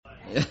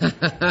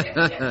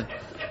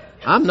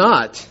I'm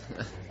not.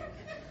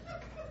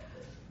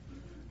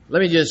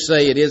 Let me just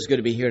say it is good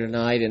to be here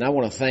tonight, and I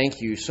want to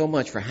thank you so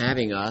much for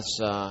having us.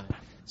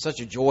 Such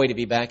a joy to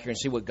be back here and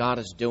see what God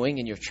is doing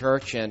in your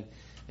church and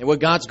what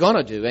God's going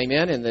to do,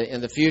 amen,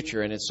 in the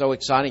future. And it's so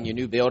exciting, your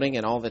new building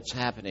and all that's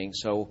happening.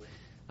 So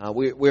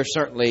we're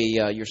certainly,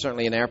 you're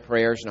certainly in our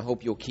prayers, and I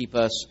hope you'll keep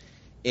us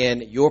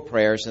in your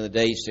prayers in the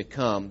days to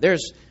come.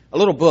 There's a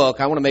little book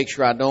I want to make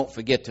sure I don't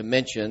forget to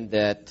mention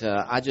that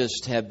I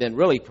just have been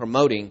really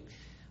promoting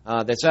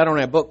that's out on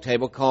our book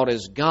table called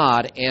Is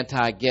God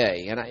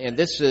Anti-Gay? And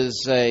this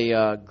is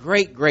a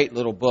great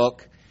little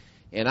book.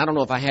 And I don't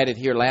know if I had it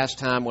here last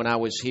time when I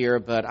was here,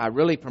 but I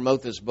really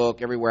promote this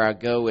book everywhere I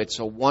go. It's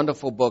a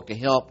wonderful book to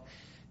help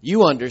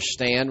you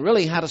understand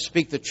really how to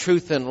speak the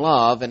truth in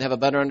love and have a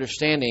better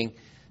understanding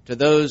to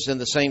those in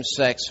the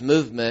same-sex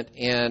movement.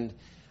 And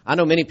I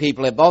know many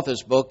people have bought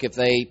this book if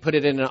they put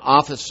it in an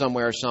office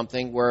somewhere or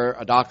something, where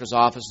a doctor's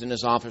office, in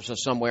his office or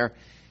somewhere.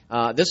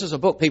 This is a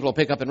book people will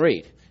pick up and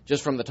read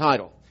just from the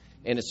title.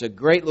 And it's a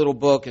great little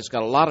book. It's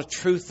got a lot of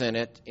truth in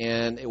it,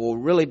 and it will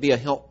really be a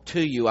help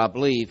to you, I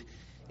believe,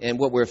 in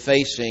what we're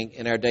facing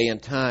in our day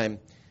and time,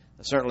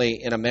 certainly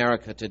in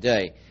America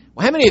today.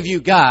 Well, how many of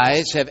you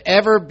guys have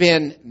ever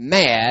been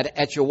mad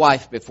at your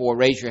wife before?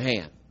 Raise your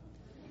hand.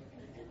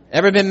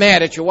 Ever been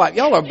mad at your wife?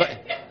 Y'all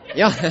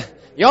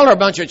are a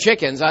bunch of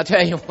chickens, I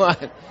tell you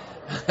what.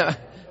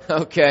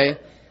 Okay.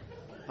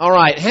 All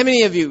right. How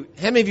many of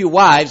you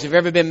wives have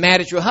ever been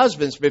mad at your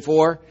husbands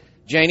before?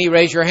 Janie,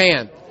 raise your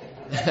hand.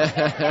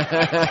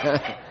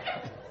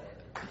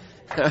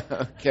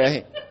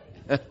 Okay.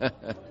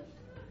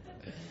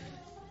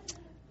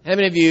 How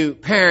many of you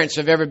parents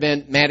have ever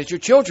been mad at your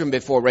children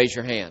before? Raise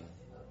your hand.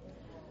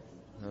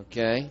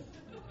 Okay.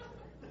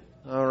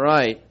 All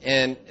right.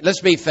 And let's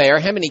be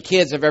fair. How many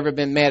kids have ever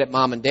been mad at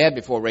mom and dad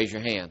before? Raise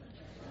your hand.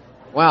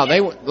 Wow,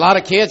 a lot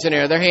of kids in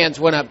there. Their hands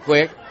went up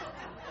quick.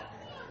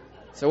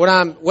 So what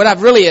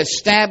I've really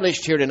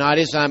established here tonight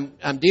is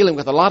I'm dealing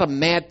with a lot of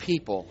mad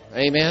people.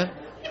 Amen.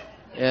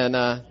 And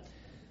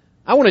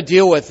I want to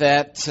deal with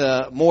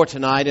that more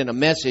tonight in a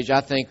message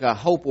I think I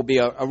hope will be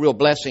a real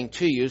blessing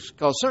to you,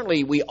 because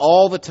certainly we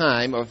all the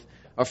time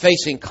are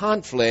facing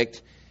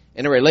conflict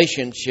in our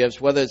relationships,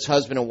 whether it's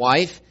husband and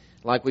wife,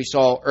 like we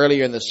saw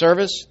earlier in the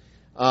service,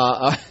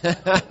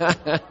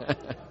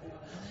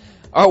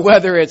 or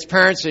whether it's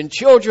parents and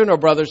children or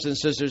brothers and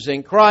sisters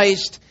in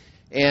Christ.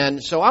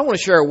 And so I want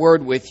to share a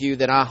word with you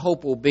that I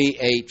hope will be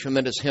a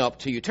tremendous help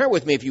to you. Turn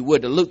with me, if you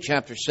would, to Luke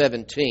chapter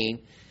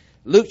 17.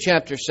 Luke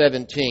chapter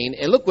 17,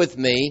 and look with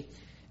me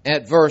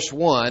at verse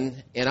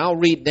 1, and I'll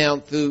read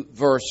down through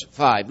verse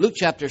 5. Luke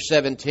chapter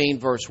 17,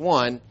 verse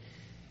 1,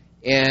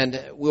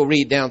 and we'll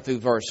read down through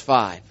verse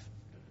 5.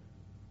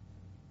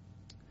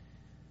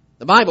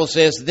 The Bible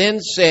says, Then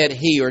said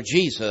he, or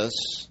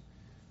Jesus,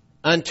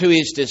 unto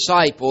his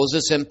disciples,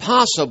 It's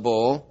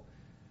impossible,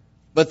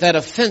 but that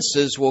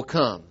offenses will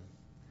come.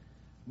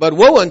 But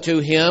woe unto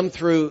him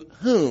through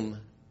whom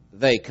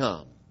they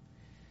come.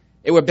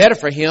 It were better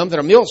for him that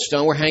a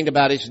millstone were hanged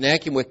about his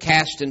neck and were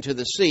cast into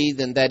the sea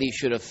than that he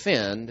should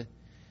offend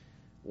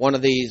one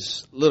of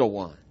these little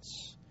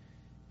ones.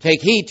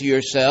 Take heed to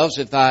yourselves.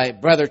 If thy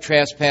brother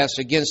trespass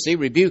against thee,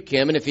 rebuke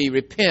him, and if he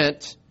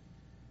repent,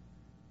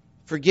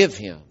 forgive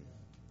him.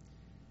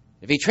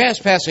 If he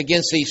trespass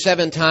against thee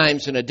 7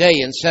 times in a day,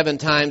 and 7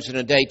 times in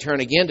a day turn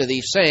again to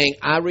thee, saying,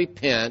 I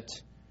repent,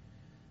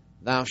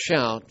 thou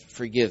shalt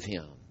forgive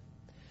him.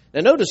 Now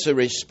notice the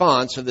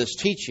response of this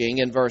teaching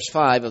in verse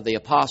 5 of the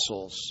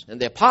apostles. And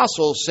the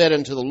apostles said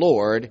unto the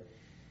Lord,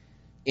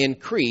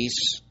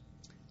 Increase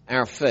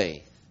our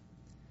faith.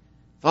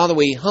 Father,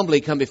 we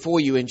humbly come before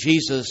you in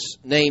Jesus'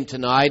 name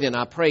tonight, and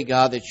I pray,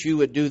 God, that you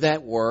would do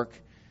that work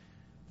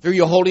through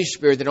your Holy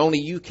Spirit that only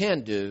you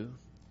can do.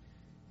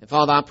 And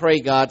Father, I pray,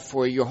 God,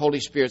 for your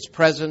Holy Spirit's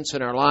presence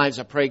in our lives.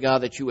 I pray, God,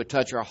 that you would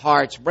touch our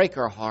hearts, break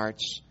our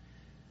hearts.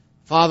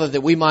 Father,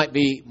 that we might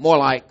be more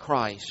like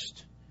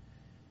Christ.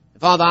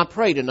 Father, I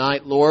pray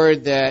tonight,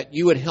 Lord, that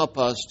you would help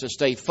us to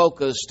stay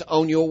focused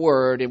on your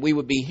word, and we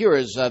would be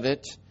hearers of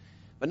it,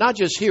 but not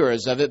just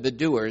hearers of it, but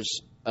doers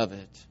of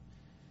it.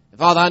 And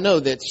Father, I know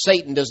that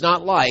Satan does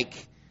not like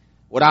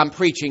what I'm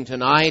preaching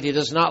tonight. He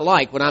does not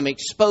like what I'm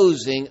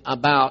exposing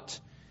about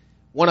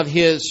one of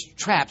his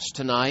traps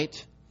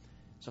tonight.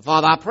 So,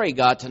 Father, I pray,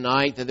 God,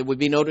 tonight that there would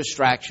be no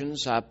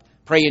distractions. I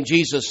pray in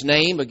Jesus'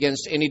 name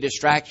against any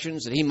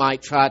distractions that he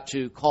might try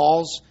to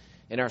cause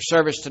in our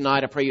service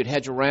tonight. I pray you'd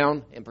hedge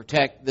around and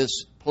protect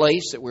this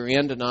place that we're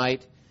in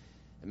tonight.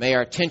 And may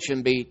our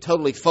attention be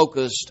totally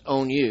focused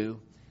on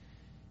you.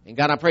 And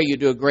God, I pray you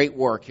do a great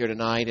work here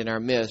tonight in our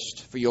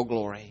midst for your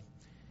glory.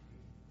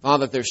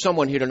 Father, if there's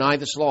someone here tonight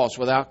that's lost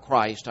without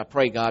Christ, I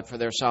pray, God, for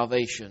their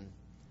salvation.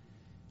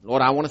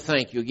 Lord, I want to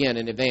thank you again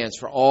in advance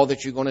for all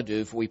that you're going to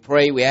do. For we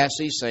pray, we ask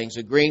these things,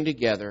 agreeing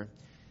together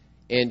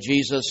in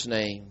Jesus'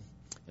 name.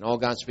 And all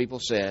God's people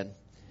said,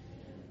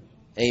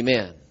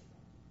 Amen.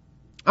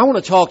 I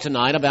want to talk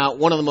tonight about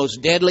one of the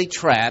most deadly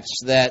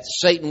traps that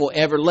Satan will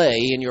ever lay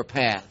in your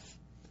path.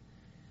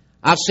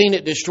 I've seen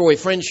it destroy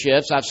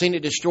friendships. I've seen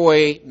it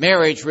destroy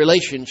marriage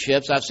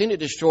relationships. I've seen it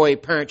destroy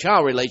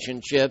parent-child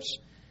relationships.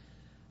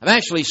 I've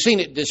actually seen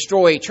it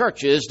destroy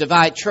churches,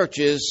 divide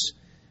churches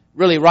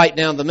really right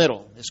down the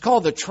middle. It's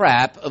called the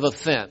trap of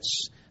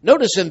offense.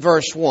 Notice in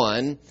verse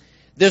 1,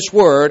 this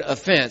word,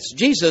 offense.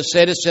 Jesus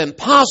said it's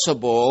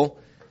impossible,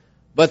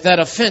 but that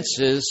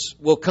offenses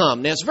will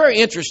come. Now, it's a very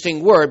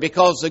interesting word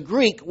because the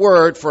Greek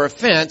word for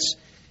offense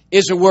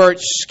is the word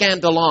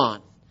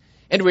scandalon.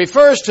 And it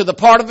refers to the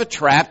part of a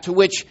trap to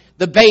which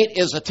the bait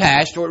is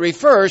attached, or it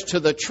refers to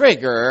the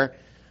trigger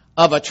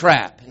of a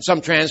trap. In some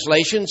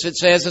translations, it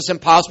says it's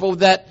impossible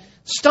that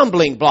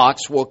stumbling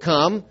blocks will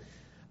come.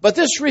 But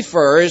this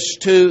refers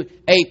to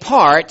a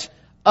part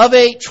of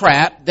a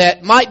trap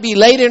that might be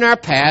laid in our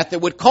path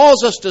that would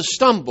cause us to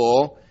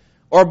stumble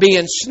or be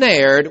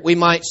ensnared, we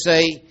might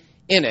say,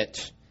 in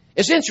it.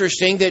 It's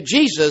interesting that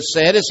Jesus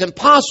said it's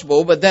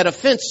impossible, but that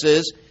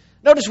offenses,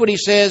 notice what he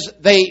says,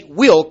 they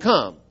will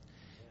come.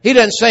 He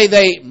doesn't say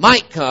they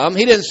might come.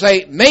 He doesn't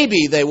say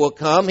maybe they will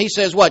come. He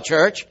says what,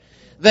 church?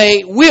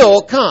 They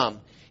will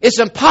come. It's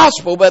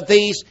impossible, but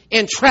these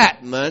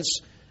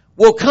entrapments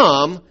will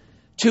come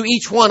to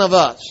each one of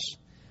us.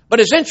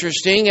 But it's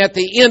interesting, at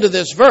the end of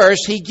this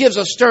verse, he gives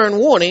a stern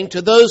warning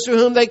to those through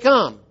whom they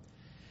come.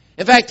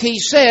 In fact, he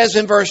says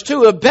in verse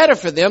 2, "It better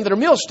for them that a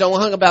millstone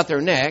hung about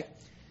their neck,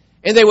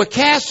 and they were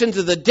cast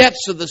into the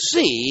depths of the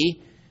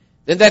sea,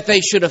 than that they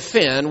should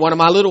offend one of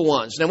my little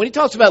ones." Now, when he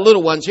talks about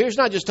little ones here, he's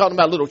not just talking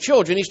about little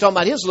children. He's talking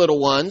about his little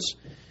ones.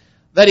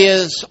 That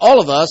is,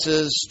 all of us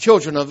as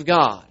children of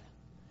God.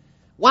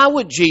 Why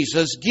would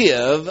Jesus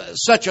give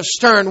such a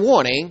stern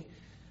warning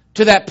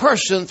to that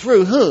person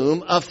through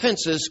whom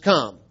offenses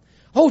come?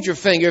 Hold your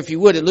finger, if you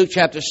would, at Luke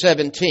chapter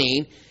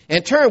 17,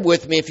 and turn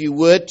with me, if you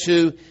would,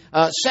 to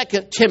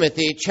 2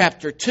 Timothy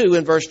chapter 2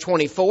 and verse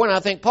 24. And I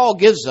think Paul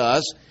gives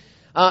us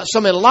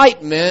some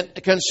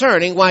enlightenment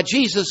concerning why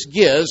Jesus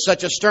gives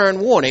such a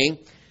stern warning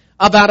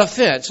about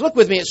offense. Look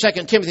with me at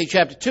 2 Timothy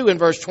chapter 2 and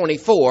verse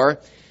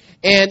 24.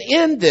 And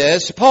in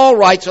this, Paul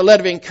writes a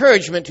letter of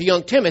encouragement to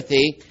young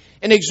Timothy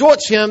and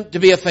exhorts him to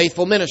be a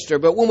faithful minister.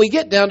 But when we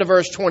get down to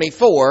verse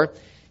 24,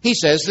 he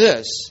says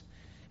this,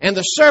 "And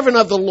the servant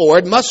of the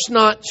Lord must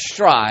not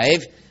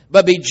strive,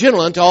 but be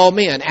gentle unto all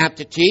men, apt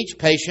to teach,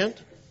 patient,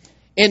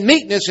 in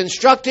meekness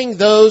instructing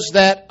those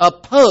that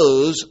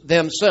oppose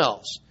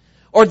themselves,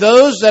 or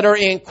those that are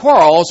in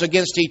quarrels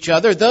against each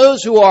other,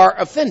 those who are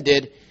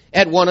offended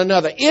at one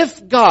another.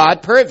 If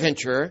God,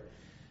 peradventure,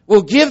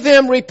 will give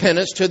them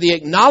repentance to the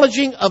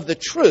acknowledging of the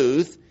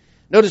truth,"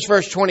 notice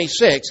verse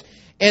 26,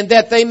 "and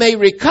that they may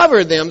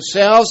recover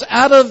themselves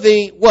out of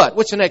the," what?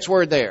 What's the next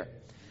word there?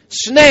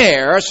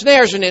 Snare.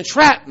 Snare is an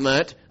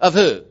entrapment of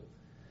who?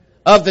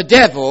 Of the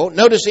devil.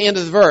 Notice the end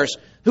of the verse.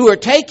 "Who are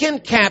taken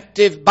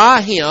captive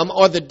by him,"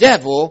 or the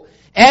devil,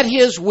 "at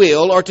his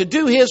will," or to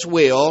do his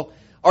will,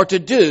 or to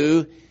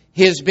do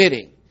his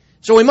bidding.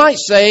 So we might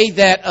say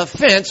that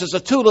offense is a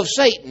tool of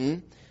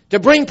Satan to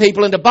bring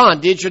people into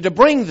bondage or to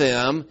bring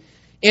them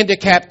into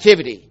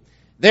captivity.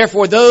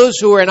 Therefore, those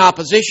who are in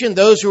opposition,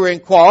 those who are in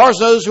quarrels,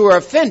 those who are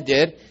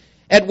offended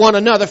at one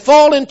another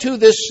fall into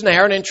this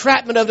snare, an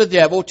entrapment of the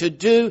devil to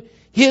do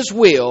his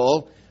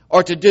will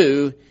or to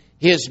do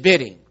his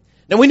bidding.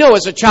 Now we know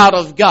as a child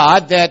of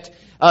God that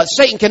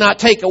Satan cannot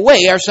take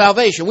away our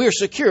salvation. We are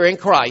secure in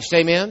Christ.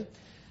 Amen?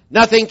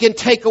 Nothing can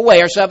take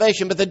away our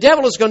salvation, but the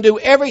devil is going to do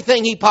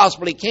everything he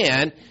possibly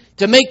can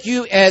to make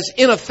you as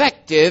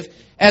ineffective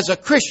as a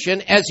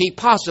Christian as he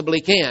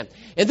possibly can.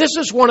 And this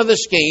is one of the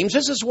schemes,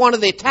 this is one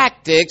of the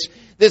tactics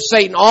that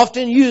Satan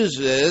often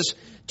uses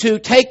to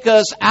take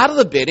us out of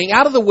the bidding,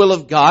 out of the will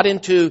of God,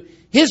 into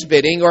his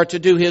bidding or to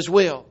do his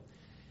will.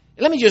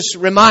 And let me just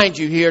remind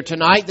you here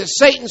tonight that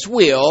Satan's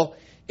will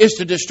is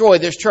to destroy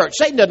this church.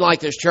 Satan doesn't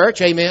like this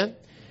church, amen?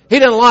 He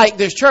doesn't like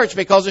this church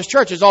because this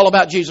church is all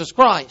about Jesus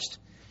Christ.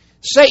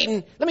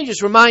 Satan, let me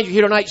just remind you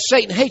here tonight,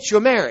 Satan hates your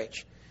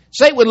marriage.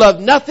 Satan would love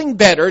nothing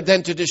better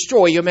than to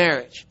destroy your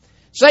marriage.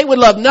 Satan would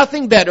love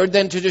nothing better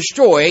than to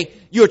destroy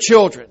your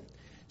children.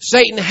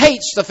 Satan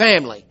hates the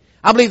family.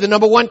 I believe the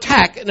number one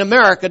attack in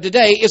America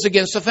today is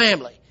against the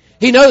family.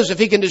 He knows if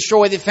he can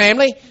destroy the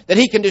family, that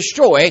he can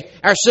destroy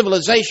our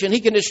civilization.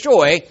 He can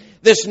destroy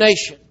this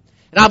nation.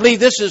 And I believe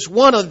this is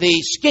one of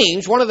the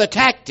schemes, one of the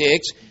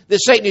tactics that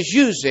Satan is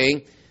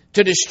using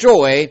to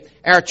destroy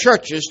our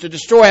churches, to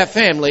destroy our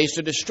families,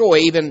 to destroy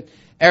even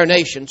our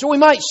nation. So we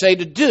might say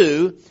to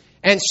do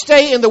and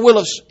stay in the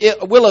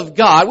will of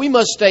God, we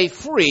must stay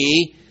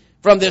free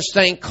from this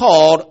thing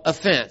called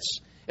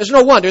offense. It's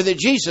no wonder that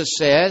Jesus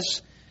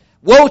says,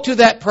 "Woe to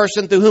that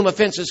person through whom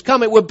offenses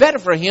come. It were better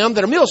for him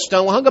that a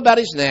millstone were hung about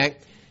his neck,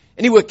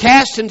 and he were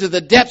cast into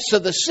the depths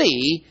of the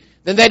sea,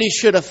 than that he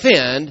should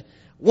offend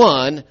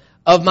one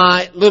of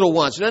my little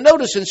ones." Now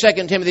notice in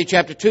 2 Timothy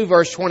chapter 2,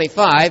 verse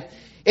 25,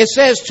 it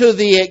says, "To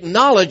the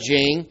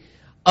acknowledging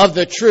of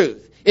the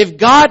truth." If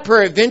God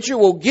peradventure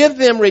will give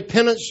them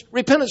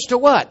repentance to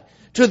what?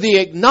 To the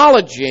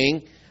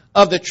acknowledging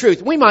of the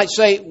truth. We might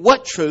say,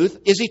 what truth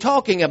is he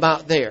talking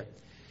about there?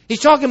 He's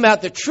talking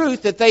about the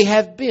truth that they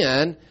have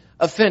been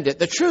offended.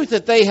 The truth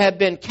that they had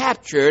been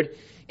captured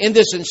in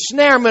this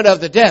ensnarement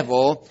of the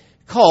devil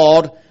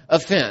called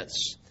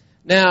offense.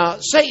 Now,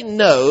 Satan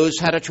knows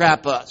how to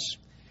trap us.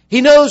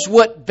 He knows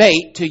what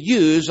bait to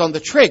use on the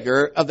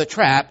trigger of the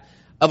trap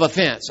of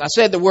offense. I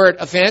said the word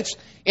offense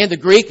in the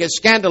Greek is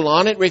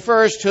scandalon. It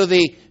refers to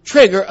the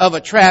trigger of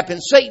a trap, and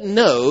Satan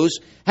knows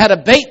how to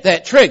bait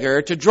that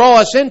trigger to draw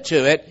us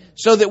into it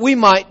so that we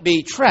might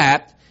be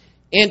trapped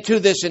into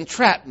this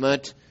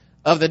entrapment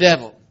of the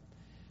devil.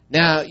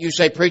 Now, you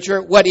say,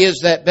 preacher, what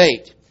is that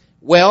bait?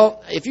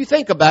 Well, if you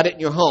think about it in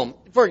your home,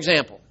 for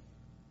example,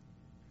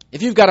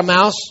 if you've got a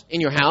mouse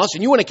in your house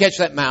and you want to catch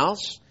that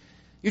mouse,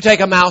 you take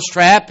a mouse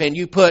trap and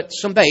you put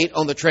some bait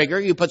on the trigger,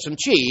 you put some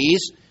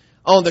cheese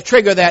on the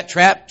trigger of that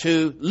trap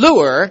to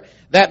lure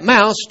that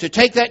mouse to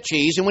take that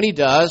cheese, and when he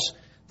does,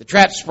 the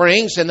trap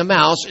springs and the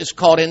mouse is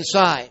caught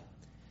inside.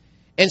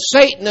 And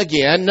Satan,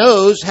 again,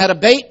 knows how to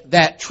bait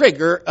that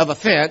trigger of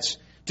offense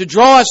to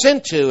draw us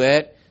into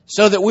it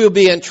so that we'll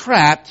be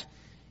entrapped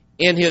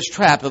in his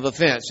trap of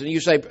offense. And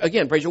you say,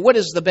 again, preacher, what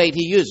is the bait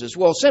he uses?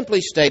 Well,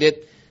 simply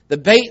stated, the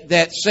bait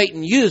that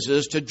Satan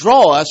uses to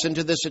draw us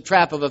into this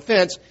trap of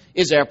offense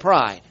is our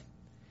pride.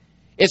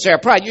 It's our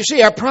pride. You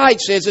see, our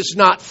pride says it's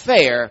not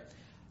fair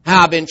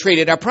how I've been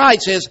treated. Our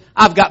pride says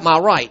I've got my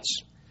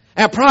rights.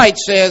 Our pride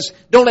says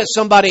don't let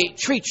somebody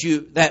treat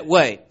you that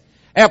way.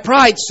 Our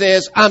pride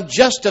says I'm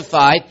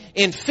justified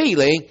in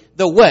feeling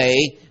the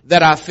way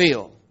that I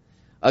feel.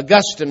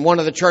 Augustine, one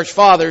of the church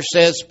fathers,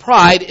 says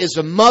pride is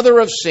a mother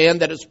of sin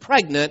that is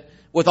pregnant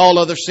with all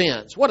other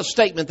sins. What a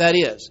statement that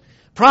is.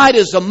 Pride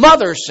is a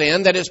mother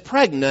sin that is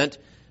pregnant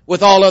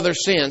with all other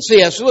sins.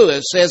 C.S.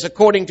 Lewis says,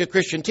 according to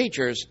Christian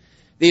teachers,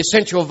 the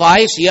essential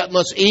vice, the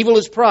utmost evil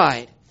is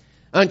pride.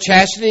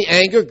 Unchastity,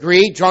 anger,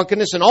 greed,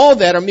 drunkenness, and all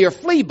that are mere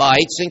flea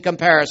bites in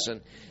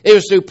comparison. It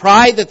was through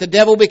pride that the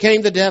devil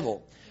became the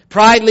devil.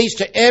 Pride leads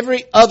to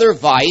every other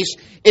vice.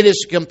 It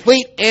is a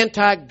complete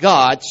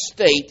anti-God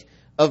state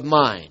of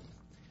mind.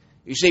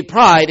 You see,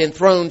 pride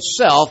enthrones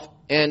self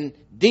and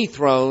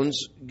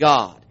dethrones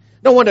God.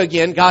 No wonder,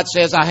 again, God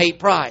says, I hate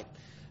pride.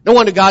 No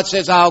wonder God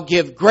says, I'll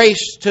give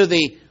grace to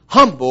the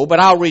humble, but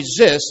I'll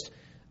resist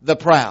the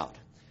proud.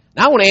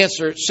 Now, I want to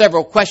answer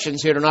several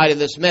questions here tonight in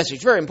this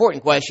message. Very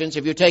important questions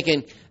if you're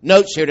taking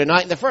notes here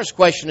tonight. And the first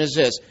question is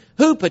this: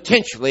 who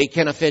potentially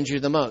can offend you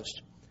the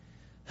most?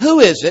 Who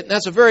is it? And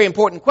that's a very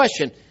important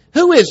question.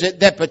 Who is it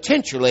that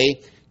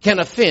potentially can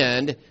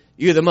offend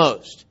you the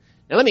most?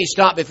 Now, let me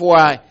stop before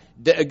I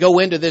go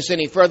into this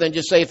any further and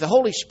just say, if the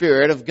Holy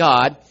Spirit of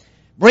God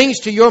brings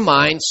to your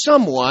mind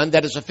someone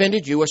that has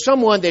offended you or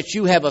someone that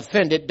you have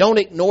offended, don't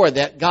ignore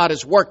that. God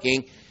is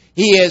working.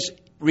 He is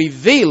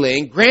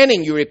revealing,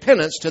 granting you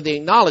repentance to the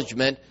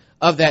acknowledgement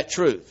of that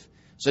truth.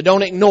 So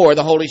don't ignore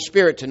the Holy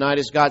Spirit tonight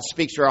as God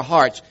speaks to our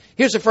hearts.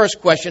 Here's the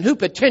first question: who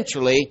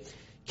potentially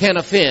can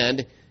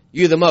offend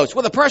you the most?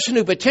 Well, the person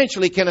who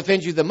potentially can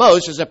offend you the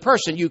most is a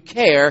person you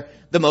care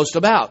the most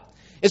about.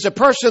 It's a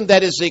person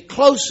that is the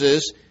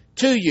closest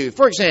to you.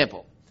 For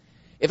example,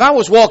 if I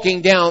was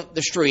walking down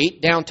the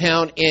street,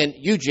 downtown in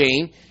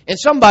Eugene, and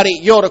somebody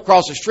yelled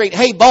across the street,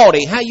 "Hey,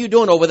 Baldy, how you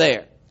doing over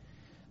there?"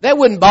 That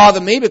wouldn't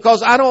bother me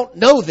because I don't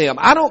know them.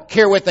 I don't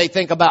care what they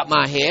think about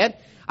my head.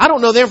 I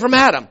don't know them from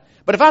Adam.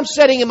 But if I'm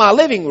sitting in my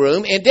living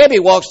room and Debbie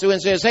walks through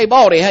and says, "Hey,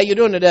 Baldy, how you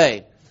doing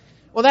today?"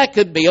 Well, that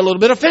could be a little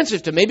bit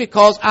offensive to me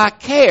because I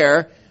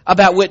care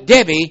about what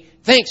Debbie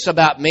thinks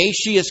about me.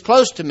 She is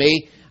close to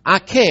me. I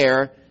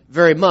care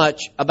very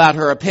much about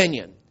her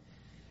opinion.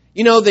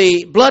 You know,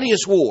 the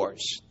bloodiest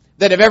wars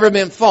that have ever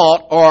been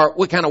fought are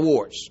what kind of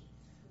wars?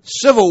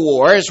 Civil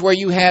wars, where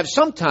you have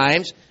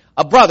sometimes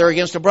a brother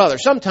against a brother,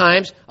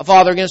 sometimes a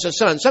father against a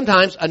son,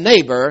 sometimes a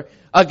neighbor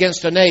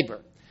against a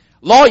neighbor.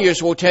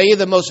 Lawyers will tell you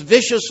the most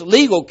vicious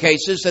legal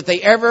cases that they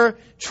ever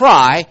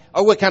try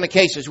are what kind of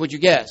cases, would you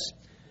guess?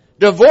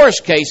 Divorce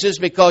cases,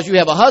 because you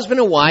have a husband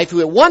and wife who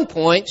at one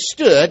point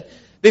stood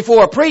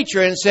before a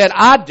preacher and said,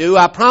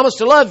 I promise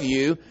to love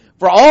you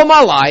for all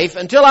my life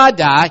until I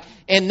die,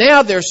 and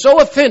now they're so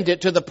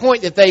offended to the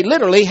point that they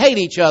literally hate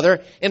each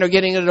other and are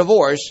getting a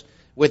divorce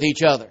with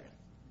each other.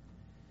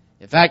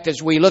 In fact,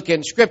 as we look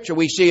in Scripture,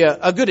 we see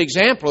a good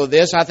example of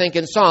this, I think,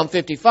 in Psalm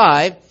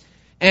 55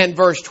 and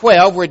verse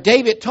 12, where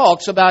David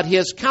talks about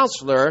his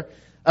counselor,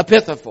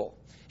 Ahithophel.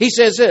 He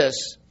says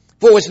this: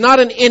 "For it was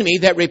not an enemy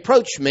that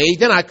reproached me,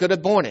 then I could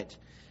have borne it.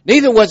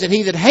 Neither was it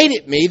he that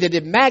hated me that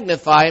did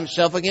magnify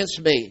himself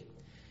against me.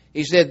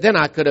 He said, then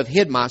I could have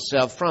hid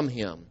myself from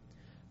him.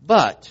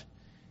 But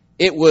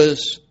it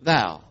was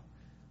thou,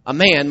 a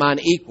man mine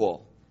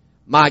equal,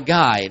 my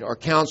guide or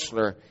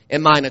counselor,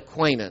 and mine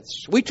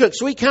acquaintance. We took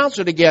sweet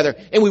counsel together,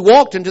 and we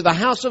walked into the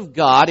house of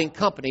God in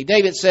company."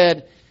 David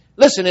said,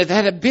 listen, if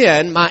it had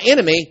been my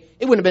enemy,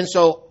 it wouldn't have been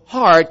so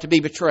hard to be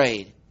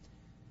betrayed.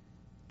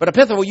 But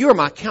Ahithophel, you're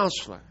my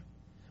counselor.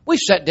 We've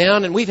sat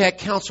down and we've had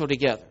counsel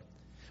together.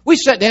 We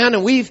sat down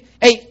and we've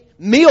ate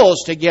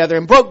meals together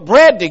and broke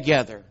bread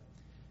together.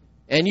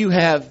 And you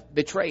have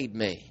betrayed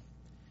me.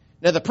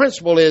 Now the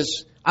principle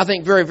is, I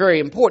think, very, very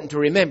important to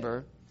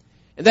remember.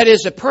 And that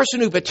is, the person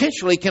who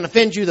potentially can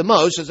offend you the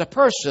most is a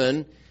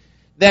person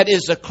that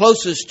is the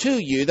closest to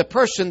you, the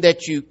person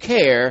that you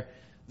care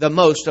the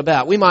most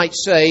about. We might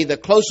say the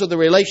closer the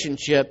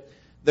relationship,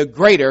 the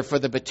greater for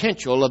the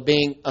potential of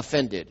being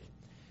offended.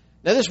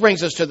 Now this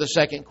brings us to the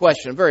second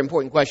question, a very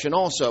important question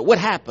also. What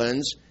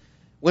happens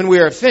when we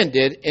are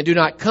offended and do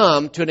not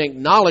come to an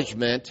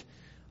acknowledgement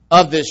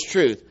of this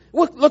truth?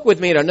 Look with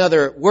me at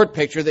another word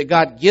picture that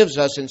God gives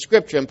us in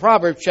Scripture in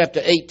Proverbs chapter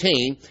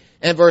 18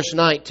 and verse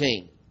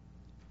 19.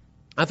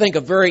 I think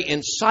a very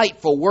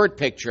insightful word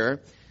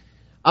picture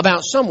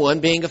about someone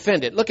being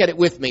offended. Look at it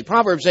with me.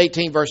 Proverbs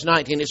 18 verse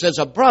 19. It says,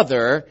 a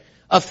brother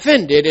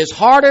offended is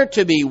harder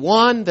to be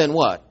won than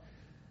what?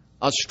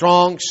 A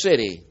strong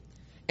city.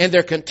 And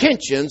their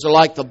contentions are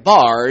like the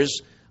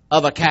bars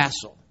of a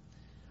castle.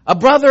 A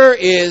brother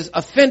is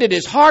offended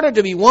is harder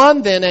to be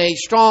won than a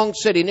strong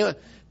city.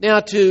 Now,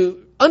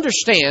 to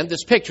understand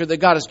this picture that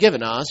God has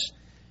given us,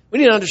 we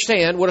need to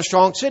understand what a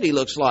strong city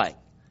looks like.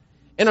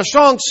 And a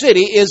strong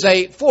city is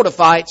a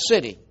fortified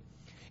city.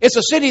 It's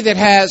a city that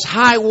has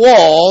high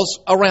walls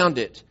around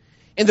it.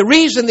 And the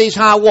reason these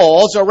high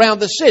walls are around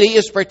the city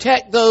is to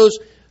protect those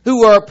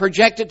who are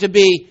projected to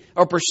be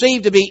or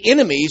perceived to be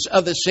enemies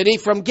of the city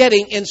from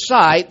getting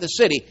inside the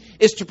city.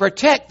 It's to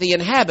protect the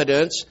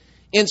inhabitants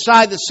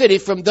inside the city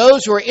from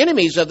those who are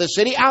enemies of the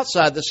city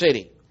outside the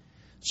city.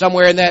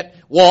 Somewhere in that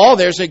wall,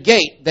 there's a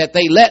gate that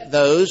they let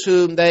those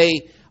whom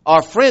they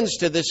are friends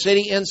to the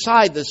city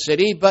inside the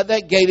city, but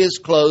that gate is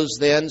closed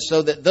then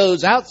so that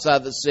those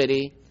outside the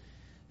city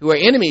who are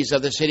enemies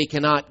of the city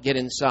cannot get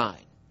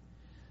inside.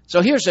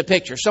 So here's a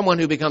picture. Someone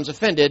who becomes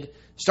offended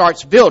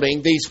starts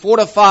building these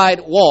fortified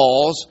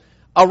walls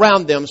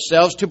around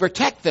themselves to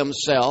protect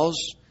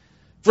themselves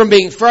from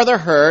being further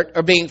hurt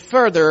or being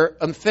further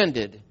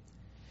offended.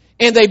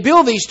 And they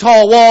build these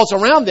tall walls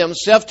around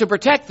themselves to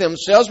protect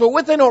themselves, but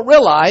what they don't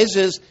realize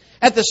is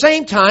at the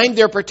same time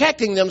they're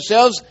protecting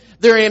themselves,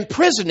 they're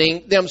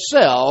imprisoning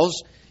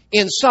themselves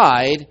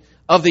inside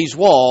of these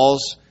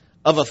walls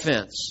of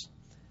offense.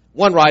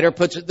 One writer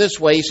puts it this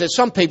way. He says,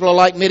 some people are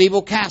like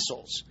medieval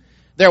castles.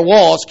 Their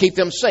walls keep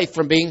them safe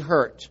from being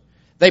hurt.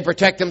 They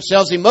protect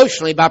themselves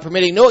emotionally by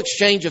permitting no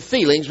exchange of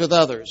feelings with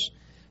others.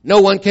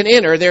 No one can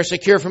enter. They're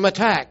secure from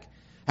attack.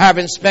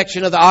 However,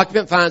 inspection of the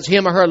occupant finds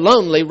him or her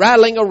lonely,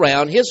 rattling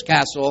around his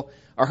castle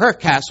or her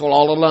castle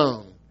all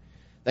alone.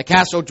 The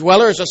castle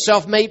dweller is a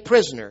self-made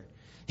prisoner.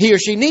 He or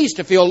she needs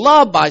to feel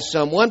loved by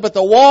someone, but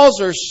the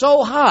walls are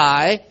so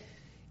high,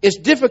 it's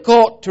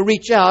difficult to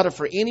reach out or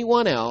for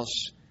anyone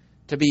else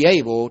to be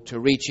able to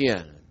reach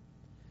in.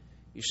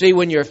 You see,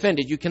 when you're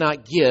offended, you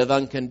cannot give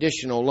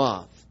unconditional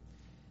love.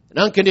 And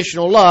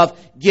unconditional love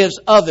gives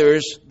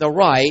others the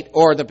right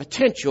or the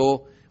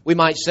potential, we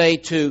might say,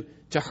 to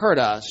hurt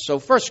us. So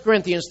 1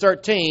 Corinthians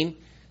 13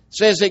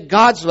 says that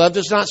God's love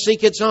does not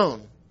seek its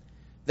own.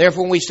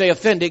 Therefore, when we stay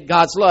offended,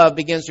 God's love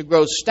begins to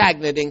grow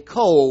stagnant and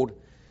cold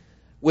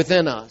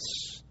within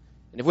us.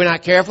 And if we're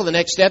not careful, the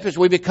next step is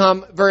we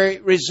become very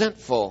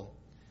resentful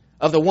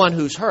of the one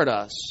who's hurt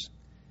us.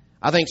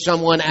 I think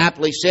someone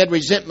aptly said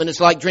resentment is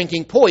like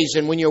drinking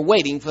poison when you're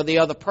waiting for the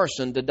other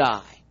person to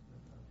die.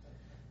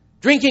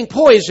 Drinking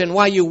poison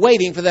while you're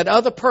waiting for that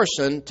other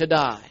person to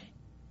die.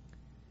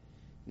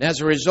 And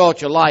as a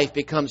result, your life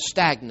becomes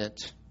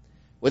stagnant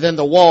within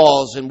the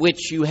walls in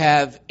which you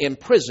have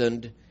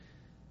imprisoned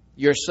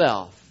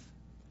yourself.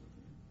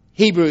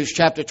 Hebrews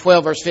chapter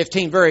 12, verse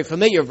 15, very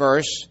familiar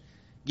verse,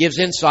 gives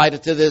insight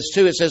into this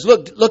too. It says,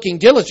 looking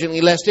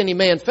diligently, lest any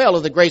man fail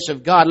of the grace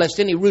of God, lest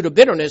any root of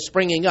bitterness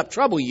springing up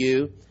trouble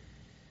you.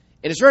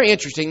 And it's very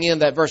interesting in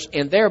that verse,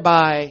 and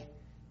thereby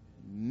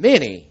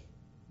many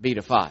be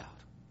defiled.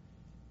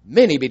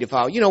 Many be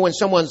defiled. You know, when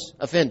someone's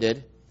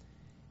offended,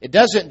 it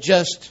doesn't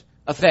just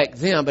affect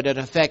them, but it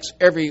affects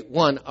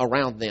everyone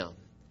around them.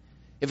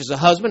 If it's a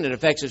husband, it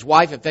affects his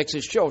wife, it affects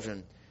his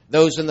children,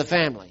 those in the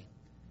family.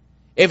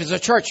 If it's a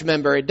church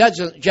member, it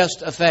doesn't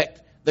just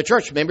affect the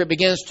church member. It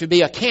begins to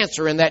be a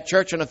cancer in that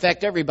church and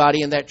affect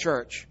everybody in that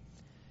church.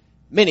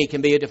 Many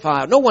can be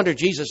defiled. No wonder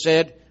Jesus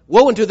said,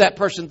 woe unto that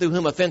person through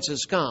whom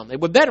offenses come.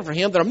 It were better for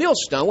him that a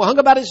millstone were hung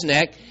about his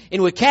neck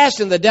and were cast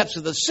in the depths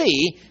of the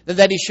sea than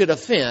that he should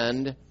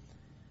offend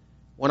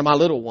one of my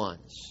little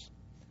ones.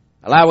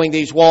 Allowing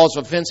these walls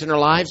of offense in our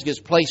lives gives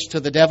place to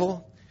the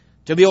devil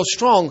to build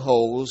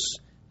strongholds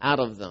out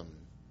of them.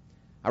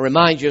 I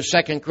remind you of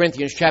 2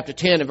 Corinthians chapter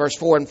 10 and verse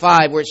 4 and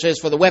 5 where it says,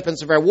 for the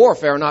weapons of our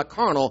warfare are not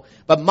carnal,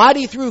 but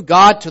mighty through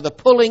God to the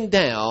pulling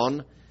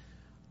down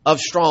of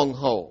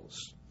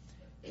strongholds.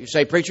 You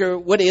say, preacher,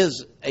 what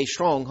is a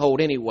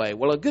stronghold anyway?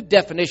 Well, a good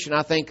definition,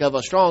 I think, of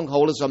a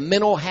stronghold is a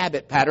mental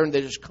habit pattern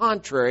that is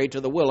contrary to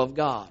the will of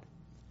God.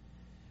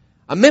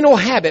 A mental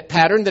habit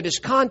pattern that is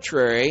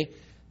contrary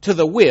to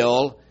the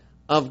will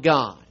of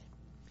God.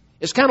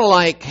 It's kind of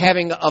like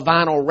having a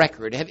vinyl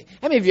record. How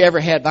many of you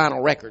ever had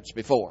vinyl records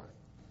before?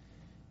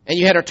 And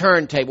you had a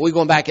turntable. We're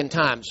going back in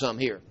time some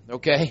here,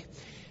 okay?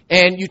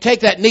 And you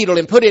take that needle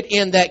and put it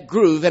in that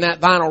groove in that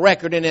vinyl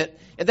record, and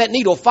that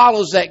needle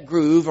follows that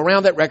groove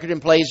around that record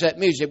and plays that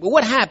music. But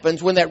what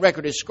happens when that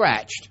record is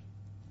scratched?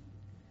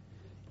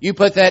 You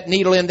put that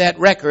needle in that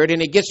record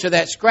and it gets to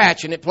that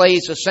scratch and it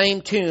plays the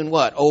same tune,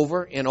 what?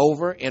 Over and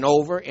over and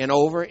over and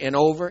over and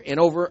over and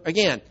over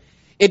again.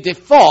 It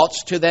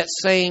defaults to that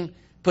same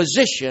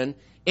position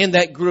in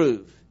that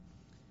groove.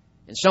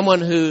 And someone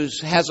who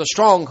has a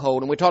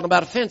stronghold, and we're talking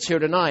about offense here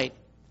tonight,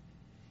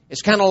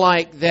 it's kind of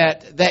like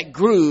that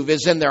groove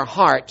is in their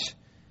heart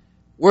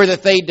where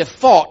that they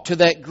default to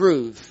that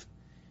groove.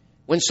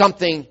 When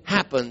something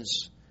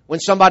happens, when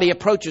somebody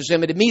approaches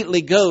them, it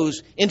immediately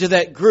goes into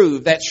that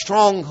groove, that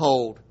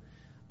stronghold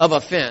of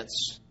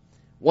offense.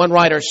 One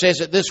writer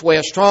says it this way: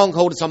 a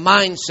stronghold is a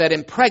mindset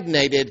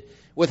impregnated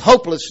with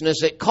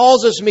hopelessness. It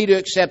causes me to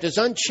accept as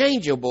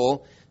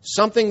unchangeable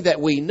something that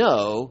we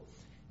know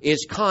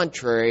is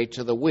contrary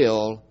to the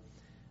will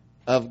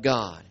of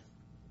God.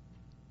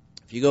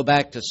 If you go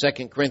back to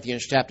 2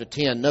 Corinthians chapter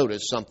 10,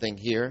 notice something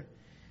here.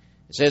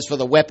 It says, for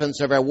the weapons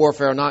of our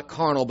warfare are not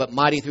carnal, but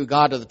mighty through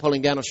God to the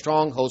pulling down of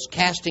strongholds,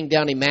 casting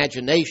down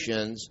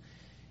imaginations,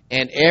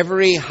 and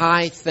every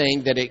high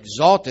thing that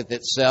exalteth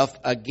itself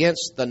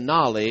against the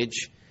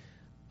knowledge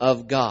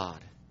of God.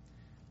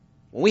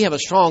 When we have a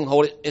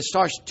stronghold, it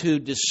starts to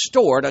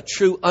distort a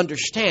true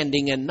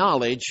understanding and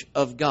knowledge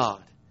of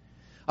God.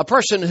 A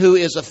person who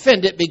is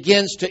offended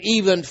begins to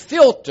even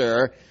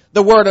filter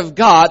the Word of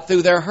God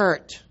through their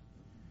hurt.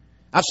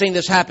 I've seen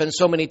this happen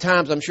so many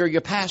times. I'm sure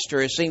your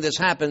pastor has seen this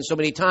happen so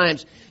many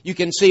times. You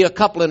can see a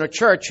couple in a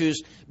church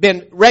who's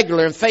been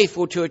regular and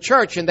faithful to a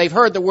church, and they've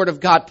heard the Word of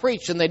God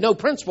preached, and they know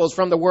principles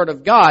from the Word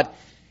of God,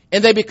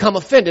 and they become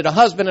offended. A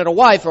husband and a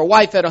wife, or a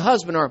wife and a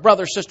husband, or a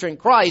brother or sister in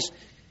Christ.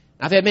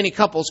 I've had many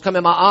couples come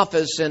in my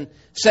office and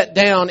sit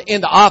down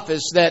in the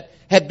office that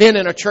had been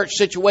in a church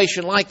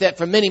situation like that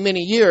for many, many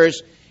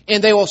years,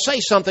 and they will say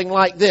something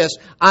like this: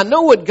 I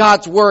know what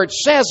God's Word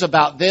says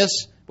about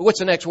this, but what's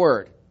the next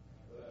word?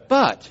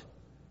 But.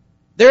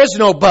 There is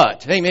no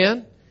but.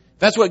 Amen?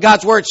 That's what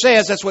God's Word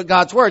says. That's what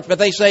God's Word. But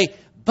they say,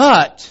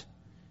 but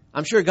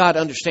I'm sure God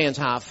understands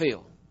how I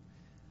feel.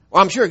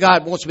 Or I'm sure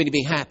God wants me to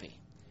be happy.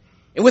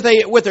 And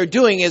what they're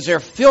doing is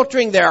they're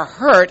filtering their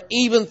hurt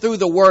even through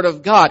the Word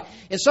of God.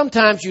 And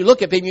sometimes you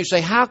look at people and you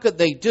say, how could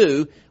they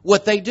do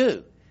what they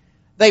do?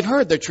 They've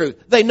heard the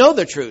truth. They know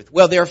the truth.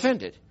 Well, they're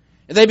offended.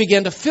 And they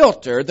begin to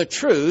filter the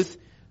truth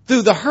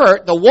through the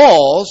hurt, the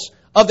walls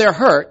of their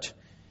hurt,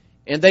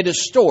 and they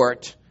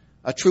distort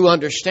a true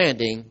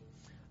understanding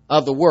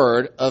of the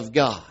Word of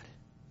God.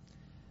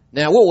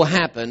 Now, what will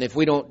happen if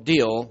we don't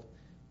deal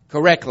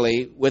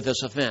correctly with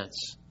this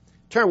offense?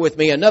 Turn with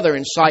me. Another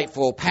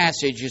insightful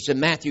passage is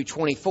in Matthew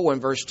 24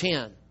 and verse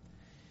 10.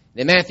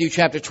 In Matthew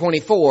chapter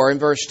 24 and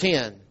verse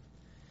 10,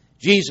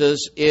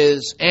 Jesus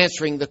is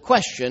answering the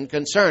question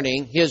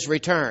concerning His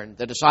return.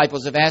 The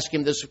disciples have asked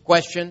Him this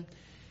question.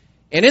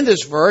 And in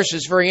this verse,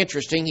 it's very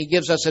interesting. He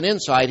gives us an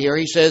insight here.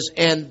 He says,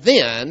 and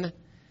then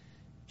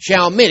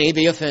shall many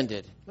be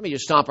offended. Let me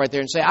just stop right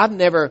there and say,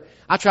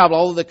 I travel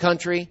all over the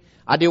country.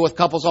 I deal with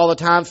couples all the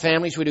time,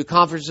 families. We do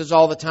conferences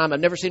all the time. I've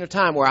never seen a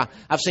time where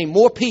I've seen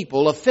more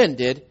people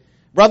offended,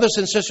 brothers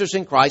and sisters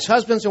in Christ,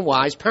 husbands and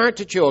wives, parent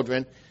to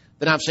children,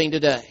 than I've seen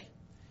today.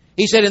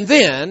 He said, and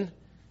then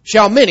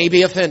shall many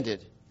be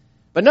offended.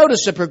 But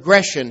notice the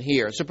progression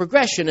here. It's a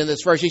progression in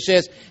this verse. He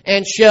says,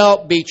 and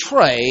shall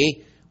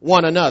betray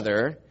one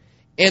another.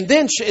 And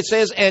then it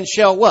says, and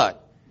shall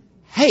what?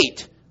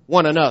 Hate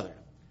one another.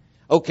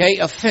 Okay,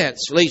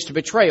 offense leads to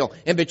betrayal,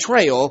 and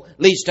betrayal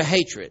leads to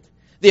hatred.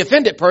 The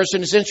offended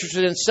person is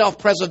interested in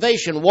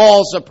self-preservation,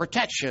 walls of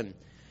protection.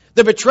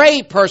 The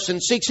betrayed person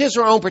seeks his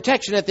or her own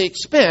protection at the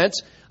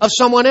expense of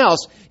someone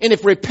else. And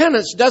if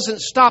repentance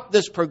doesn't stop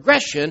this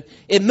progression,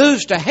 it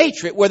moves to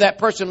hatred, where that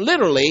person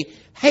literally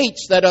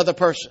hates that other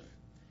person.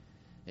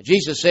 And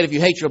Jesus said, if you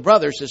hate your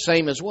brother, it's the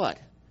same as what?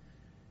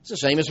 It's the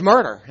same as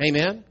murder.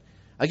 Amen?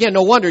 Again,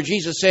 no wonder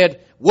Jesus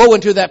said, woe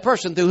unto that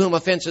person through whom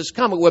offenses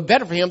come. It were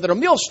better for him that a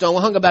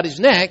millstone hung about his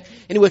neck,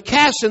 and he were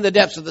cast in the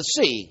depths of the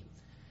sea,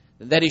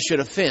 than that he should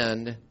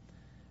offend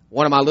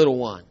one of my little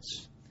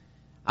ones.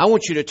 I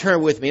want you to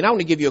turn with me, and I want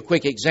to give you a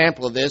quick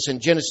example of this in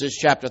Genesis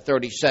chapter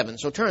 37.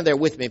 So turn there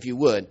with me if you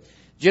would.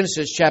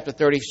 Genesis chapter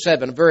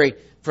 37, a very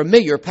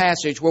familiar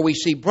passage where we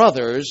see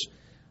brothers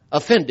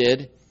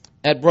offended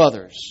at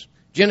brothers.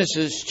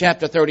 Genesis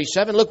chapter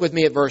 37, look with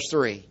me at verse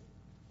 3.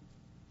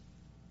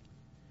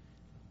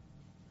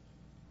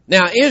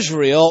 Now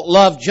Israel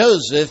loved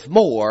Joseph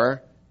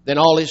more than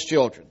all his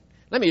children.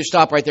 Let me just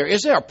stop right there.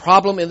 Is there a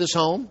problem in this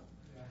home?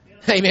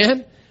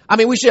 Amen? I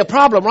mean, we see a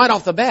problem right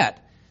off the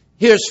bat.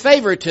 Here's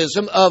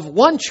favoritism of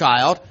one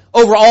child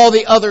over all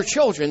the other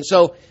children.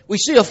 So we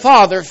see a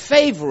father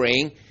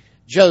favoring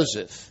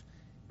Joseph.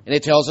 And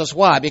it tells us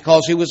why.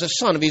 Because he was a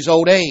son of his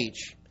old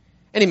age.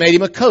 And he made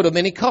him a coat of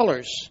many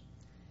colors.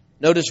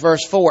 Notice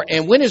verse 4.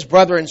 And when his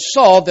brethren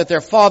saw that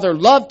their father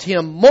loved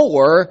him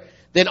more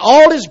than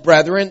all his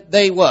brethren,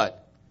 they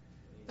what?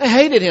 They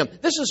hated him.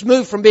 This is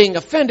moved from being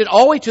offended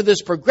all the way to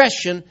this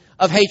progression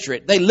of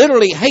hatred. They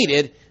literally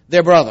hated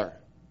their brother.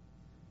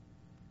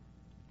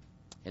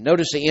 And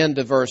notice the end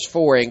of verse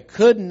 4. And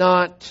could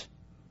not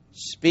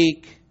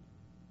speak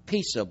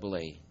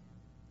peaceably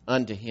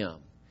unto him.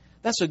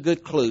 That's a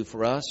good clue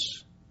for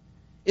us.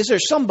 Is there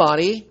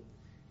somebody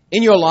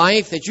in your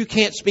life that you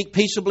can't speak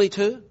peaceably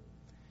to?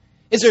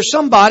 Is there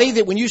somebody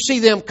that when you see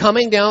them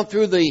coming down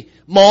through the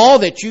mall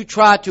that you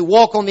try to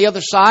walk on the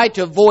other side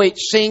to avoid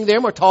seeing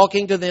them or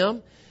talking to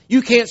them?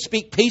 You can't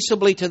speak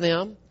peaceably to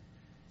them?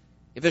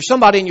 If there's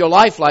somebody in your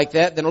life like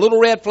that, then a little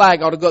red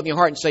flag ought to go up in your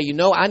heart and say,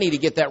 I need to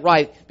get that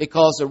right,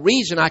 because the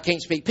reason I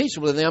can't speak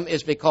peaceably to them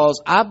is because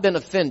I've been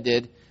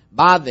offended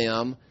by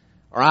them,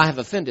 or I have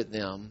offended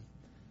them,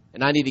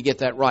 and I need to get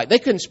that right. They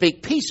couldn't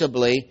speak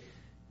peaceably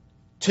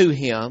to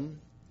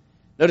him.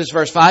 Notice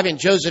verse 5, and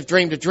Joseph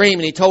dreamed a dream,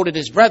 and he told it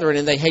his brethren,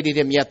 and they hated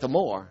him yet the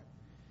more.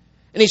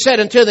 And he said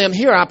unto them,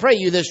 Hear, I pray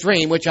you, this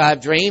dream which I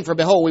have dreamed, for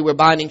behold, we were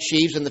binding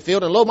sheaves in the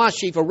field, and lo, my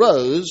sheaf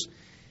arose,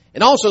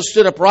 and also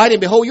stood upright,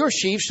 and behold, your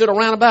sheaf stood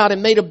around about,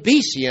 and made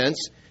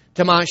obeisance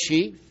to my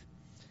sheaf.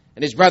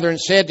 And his brethren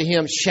said to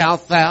him,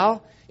 Shalt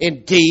thou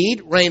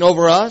indeed reign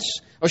over us?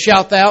 Or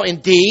shalt thou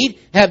indeed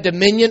have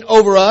dominion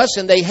over us?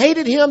 And they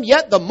hated him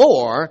yet the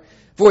more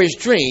for his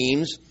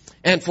dreams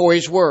and for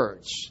his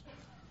words.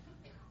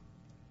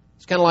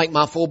 It's kind of like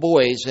my 4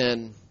 boys,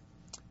 and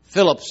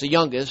Philip's the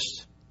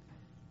youngest.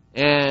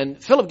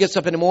 And Philip gets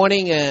up in the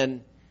morning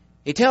and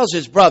he tells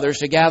his brothers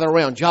to gather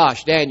around.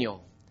 Josh,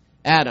 Daniel,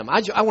 Adam.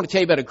 I want to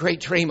tell you about a great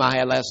dream I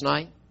had last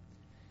night.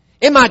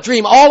 In my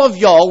dream, all of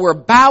y'all were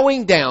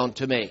bowing down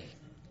to me.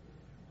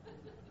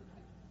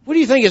 What do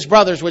you think his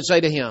brothers would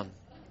say to him?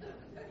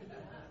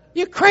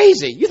 You're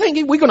crazy. You think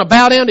we're going to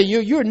bow down to you?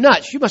 You're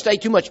nuts. You must have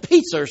ate too much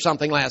pizza or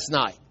something last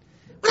night.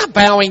 We're not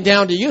bowing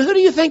down to you. Who do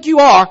you think you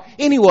are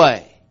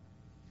anyway?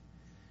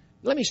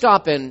 Let me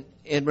stop and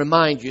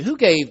remind you, who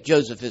gave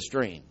Joseph his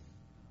dream?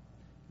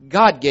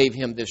 God gave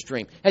him this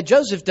dream. Had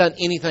Joseph done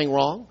anything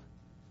wrong?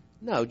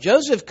 No,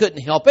 Joseph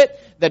couldn't help it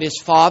that his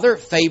father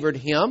favored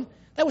him.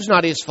 That was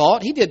not his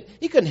fault. He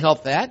couldn't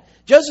help that.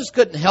 Joseph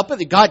couldn't help it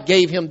that God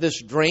gave him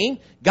this dream.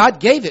 God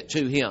gave it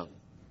to him.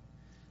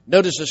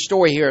 Notice the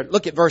story here.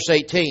 Look at verse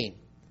 18.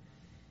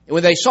 And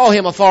when they saw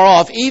him afar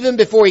off, even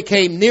before he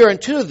came near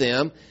unto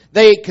them,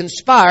 they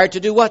conspired to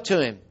do what to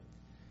him?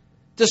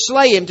 To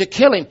slay him, to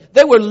kill him.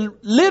 They were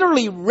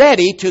literally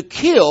ready to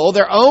kill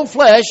their own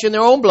flesh and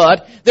their own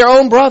blood, their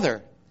own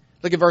brother.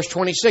 Look at verse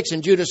 26.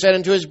 And Judah said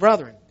unto his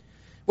brethren,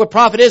 What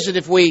profit is it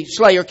if we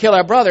slay or kill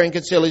our brother and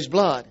conceal his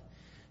blood?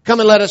 Come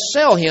and let us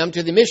sell him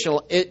to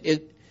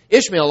the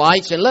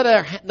Ishmaelites, and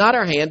let not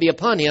our hand be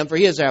upon him, for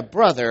he is our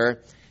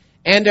brother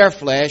and our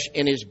flesh,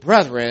 and his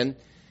brethren,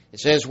 it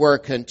says, were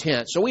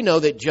content. So we know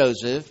that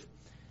Joseph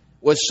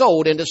was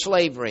sold into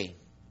slavery.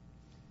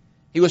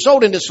 He was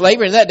sold into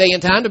slavery. In that day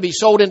and time, to be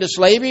sold into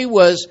slavery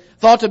was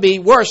thought to be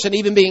worse than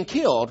even being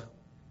killed.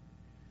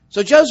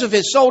 So Joseph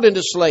is sold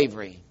into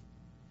slavery.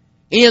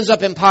 He ends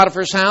up in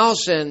Potiphar's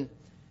house, and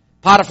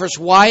Potiphar's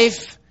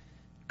wife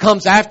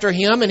comes after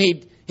him, and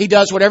he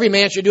does what every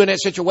man should do in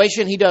that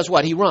situation. He does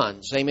what? He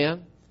runs.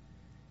 Amen?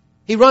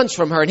 He runs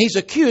from her, and he's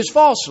accused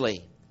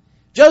falsely.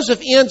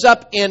 Joseph ends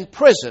up in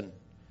prison.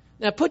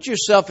 Now put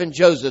yourself in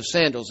Joseph's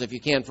sandals if you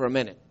can for a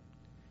minute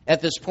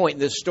at this point in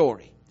this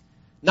story,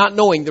 not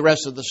knowing the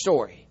rest of the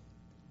story.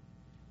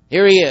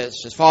 Here he is.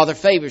 His father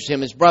favors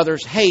him. His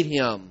brothers hate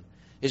him.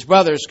 His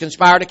brothers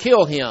conspire to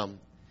kill him.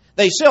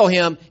 They sell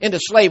him into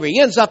slavery. He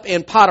ends up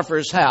in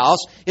Potiphar's house.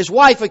 His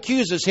wife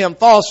accuses him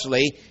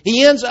falsely.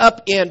 He ends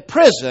up in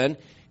prison.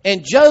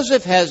 And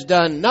Joseph has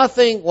done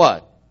nothing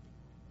what?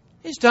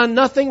 He's done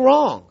nothing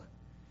wrong.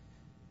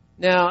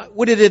 Now,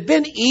 would it have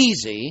been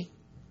easy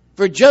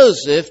for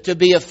Joseph to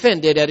be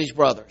offended at his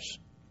brothers?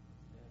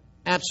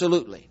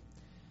 Absolutely.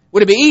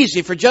 Would it be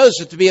easy for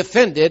Joseph to be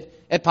offended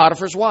at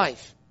Potiphar's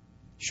wife?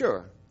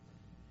 Sure.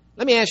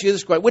 Let me ask you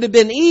this question. Would it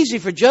have been easy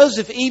for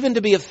Joseph even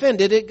to be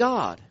offended at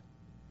God?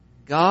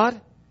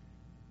 God,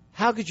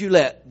 how could you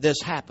let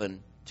this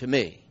happen to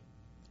me?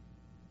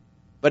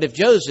 But if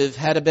Joseph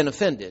had been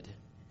offended,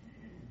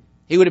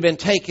 he would have been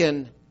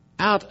taken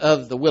out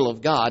of the will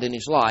of God in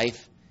his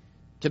life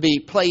to be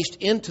placed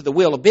into the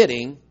will of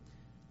bidding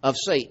of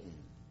Satan.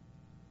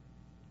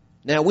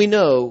 Now we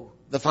know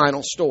the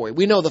final story.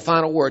 We know the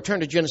final word.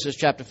 Turn to Genesis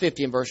chapter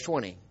 50 and verse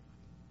 20.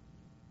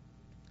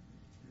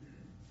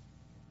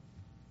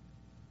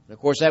 And of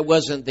course, that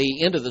wasn't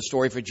the end of the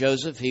story for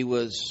Joseph. He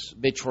was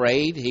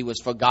betrayed. He was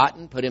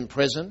forgotten, put in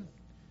prison.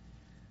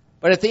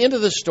 But at the end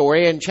of the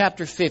story, in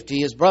chapter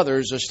 50, his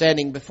brothers are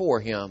standing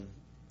before him.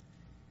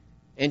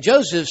 And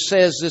Joseph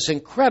says this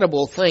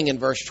incredible thing in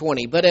verse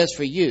 20, But as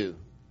for you,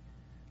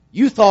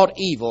 you thought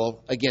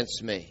evil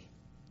against me,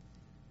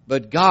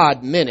 but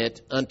God meant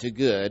it unto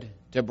good,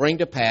 to bring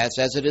to pass,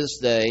 as it is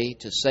day,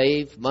 to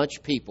save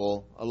much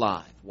people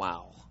alive.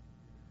 Wow.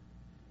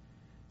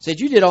 Said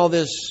you did all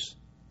this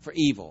for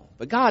evil,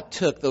 but God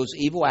took those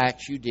evil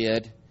acts you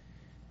did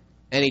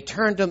and He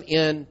turned them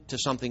into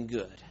something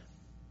good,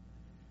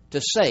 to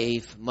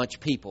save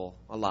much people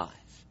alive.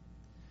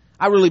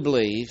 I really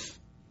believe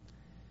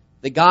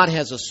that God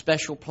has a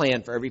special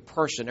plan for every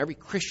person, every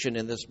Christian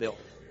in this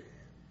building.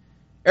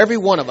 Every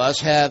one of us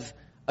have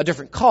a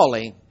different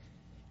calling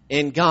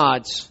in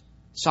God's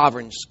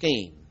sovereign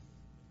scheme.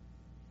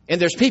 And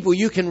there's people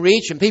you can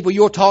reach and people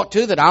you'll talk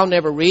to that I'll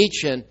never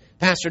reach, and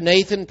Pastor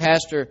Nathan,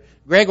 Pastor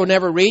Greg will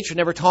never reach or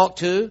never talk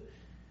to.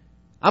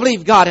 I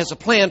believe God has a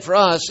plan for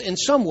us in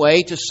some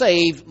way to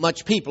save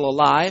much people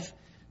alive,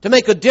 to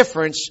make a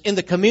difference in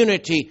the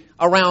community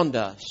around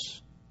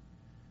us.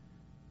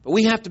 But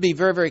we have to be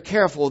very, very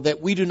careful that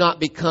we do not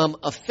become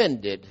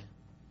offended.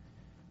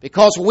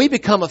 Because when we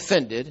become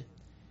offended,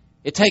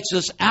 it takes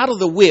us out of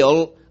the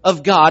will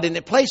of God and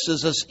it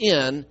places us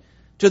in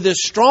to this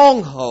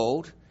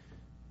stronghold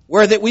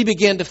where that we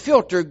begin to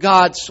filter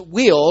God's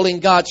will and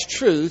God's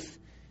truth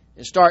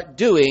and start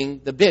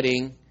doing the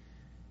bidding,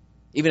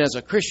 even as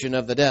a Christian,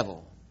 of the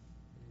devil.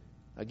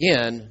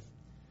 Again,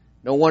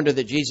 no wonder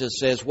that Jesus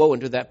says, woe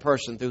unto that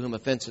person through whom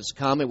offenses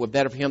come. It were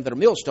better for him that a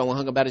millstone were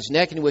hung about his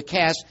neck and he would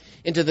cast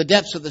into the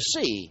depths of the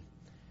sea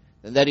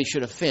than that he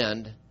should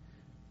offend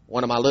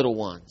one of my little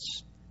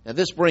ones. Now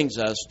this brings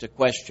us to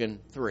question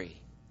 3.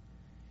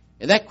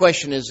 And that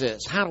question is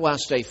this: how do I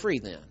stay free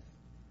then?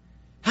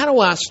 How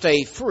do I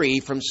stay free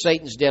from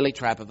Satan's deadly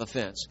trap of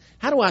offense?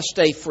 How do I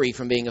stay free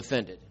from being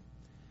offended?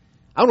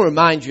 I want to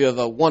remind you of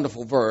a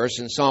wonderful verse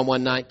in Psalm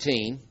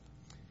 119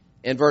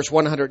 and verse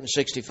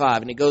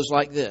 165. And it goes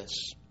like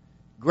this: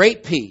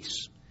 great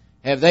peace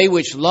have they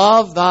which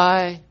love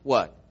thy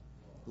what?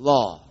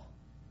 Law.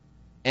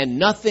 And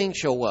nothing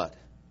shall what?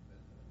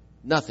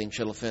 Nothing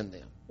shall offend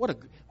them.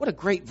 What a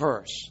great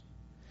verse.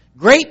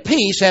 Great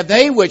peace have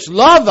they which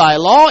love thy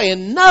law,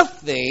 and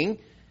nothing,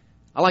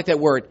 I like that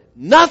word,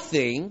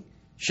 nothing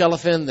shall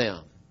offend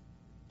them.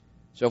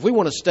 So if we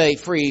want to stay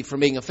free from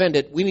being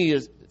offended, we need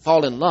to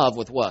fall in love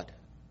with what?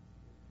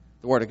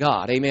 The Word of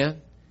God.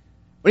 Amen?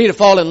 We need to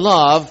fall in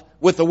love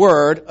with the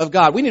Word of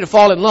God. We need to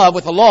fall in love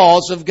with the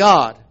laws of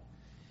God.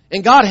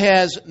 And God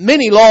has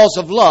many laws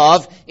of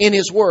love in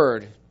His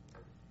Word.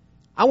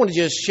 I want to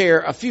just share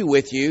a few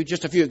with you,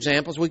 just a few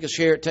examples. We could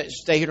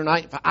stay here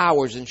tonight for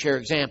hours and share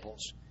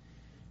examples.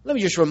 Let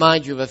me just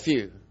remind you of a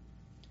few.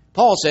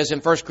 Paul says in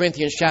 1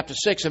 Corinthians chapter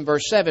 6 and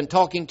verse 7,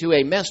 talking to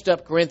a messed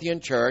up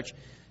Corinthian church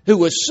who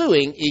was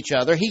suing each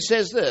other, he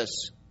says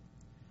this: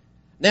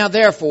 now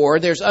therefore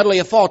there's utterly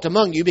a fault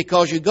among you,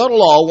 because you go to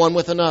law one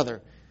with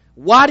another.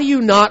 Why do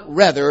you not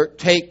rather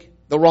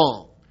take the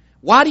wrong?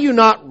 Why do you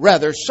not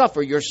rather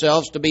suffer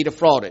yourselves to be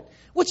defrauded?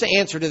 What's the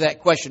answer to that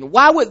question?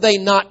 Why would they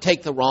not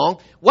take the wrong?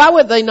 Why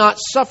would they not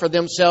suffer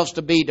themselves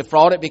to be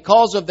defrauded?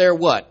 Because of their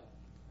what?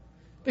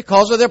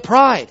 Because of their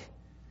pride.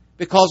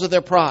 Because of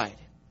their pride.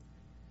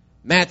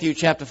 Matthew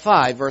chapter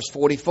 5, verse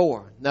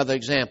 44. Another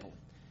example.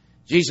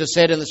 Jesus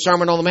said in the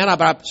Sermon on the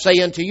Mount, I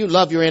say unto you,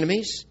 love your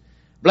enemies,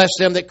 bless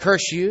them that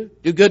curse you,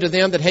 do good to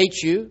them that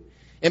hate you,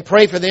 and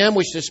pray for them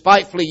which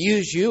despitefully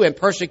use you and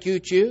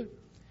persecute you.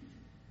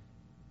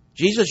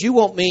 Jesus, you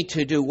want me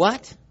to do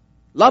what?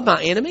 Love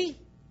my enemy?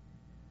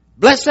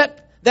 Bless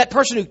that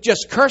person who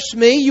just cursed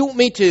me? You want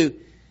me to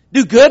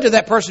do good to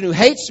that person who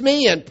hates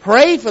me and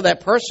pray for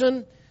that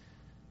person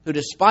who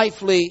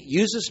despitefully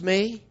uses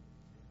me?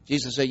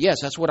 Jesus said, yes,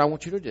 that's what I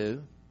want you to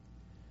do.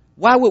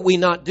 Why would we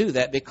not do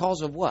that?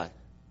 Because of what?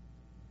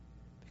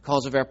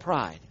 Because of our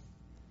pride.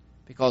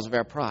 Because of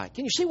our pride.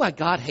 Can you see why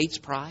God hates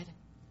pride?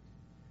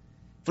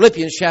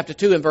 Philippians chapter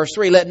 2 and verse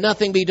 3, let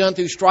nothing be done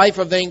through strife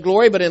or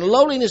vainglory, but in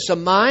lowliness of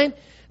mind,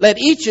 let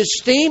each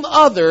esteem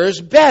others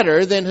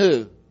better than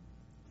who?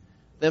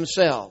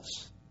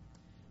 Themselves.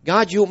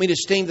 God, you want me to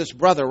esteem this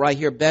brother right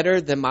here better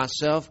than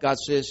myself? God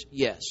says,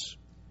 yes.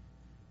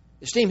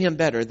 Esteem him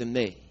better than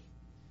me.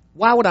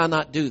 Why would I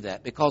not do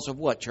that? Because of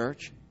what,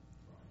 church?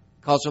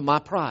 Because of my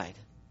pride.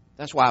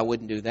 That's why I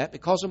wouldn't do that.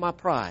 Because of my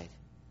pride.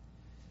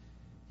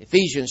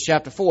 Ephesians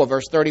chapter 4,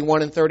 verse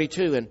 31 and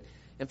 32.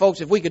 And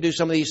folks, if we could do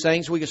some of these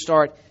things, we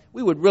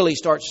would really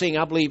start seeing,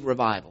 I believe,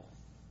 revival.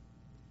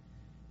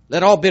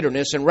 Let all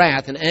bitterness and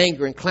wrath and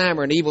anger and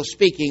clamor and evil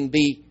speaking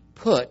be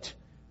put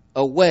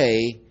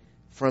away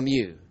from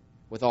you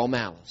with all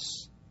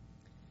malice.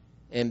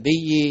 And be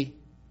ye,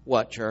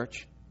 what,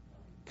 church?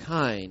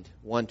 Kind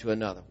one to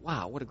another.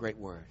 Wow, what a great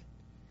word.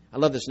 I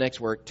love this next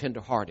word,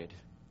 tender-hearted.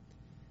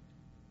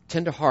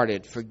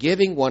 Tender-hearted,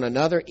 forgiving one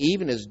another,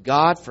 even as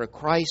God for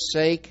Christ's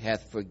sake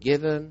hath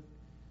forgiven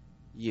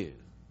you.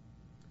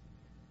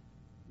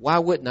 Why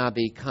wouldn't I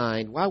be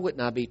kind? Why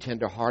wouldn't I be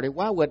tender-hearted?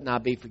 Why wouldn't I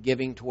be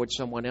forgiving towards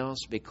someone else?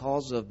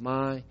 Because of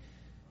my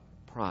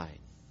pride.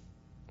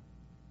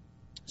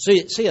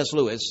 C.S.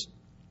 Lewis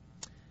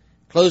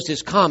closed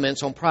his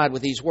comments on pride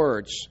with these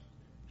words.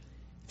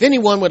 If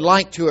anyone would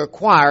like to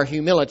acquire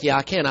humility,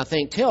 I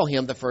think, tell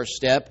him the first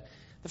step.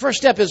 The first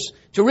step is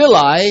to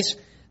realize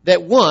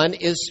that one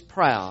is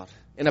proud,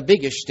 and a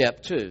biggish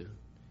step too.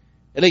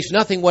 At least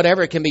nothing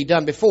whatever can be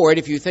done before it.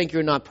 If you think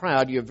you're not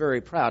proud, you're very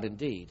proud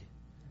indeed.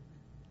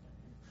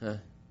 Huh?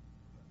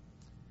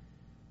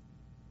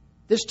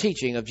 This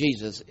teaching of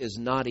Jesus is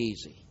not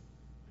easy.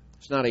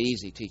 It's not an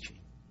easy teaching.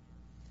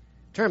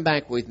 Turn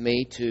back with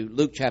me to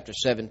Luke chapter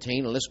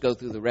 17, and let's go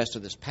through the rest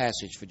of this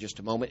passage for just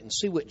a moment and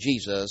see what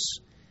Jesus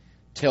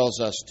tells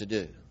us to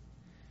do.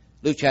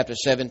 Luke chapter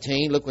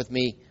 17, look with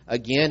me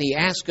again. He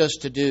asks us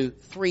to do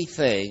three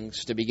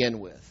things to begin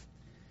with.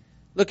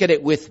 Look at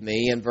it with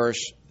me in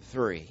verse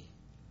 3.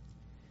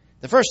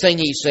 The first thing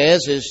he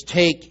says is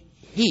take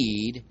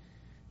heed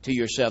to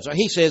yourselves. Or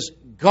he says,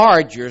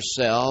 guard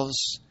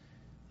yourselves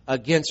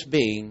against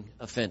being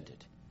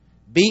offended.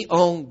 Be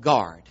on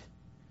guard.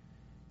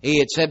 He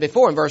had said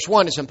before in verse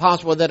 1, it's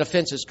impossible that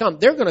offenses come.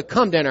 They're going to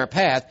come down our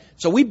path,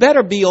 so we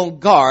better be on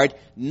guard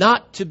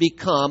not to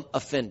become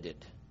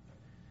offended.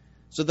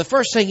 So the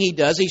first thing he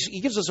does,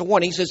 he gives us a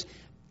warning. He says,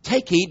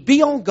 take heed,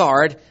 be on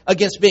guard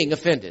against being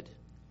offended.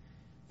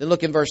 Then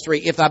look in verse 3.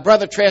 If thy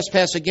brother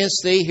trespass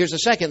against thee, here's the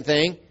second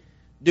thing.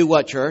 Do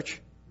what,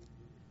 church?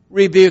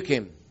 Rebuke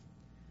him.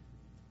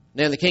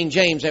 Now in the King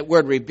James, that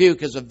word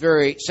rebuke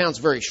sounds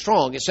very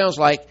strong. It sounds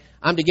like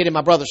I'm to get in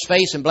my brother's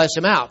face and bless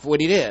him out for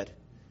what he did.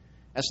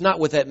 That's not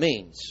what that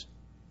means.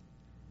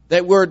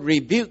 That word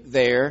rebuke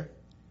there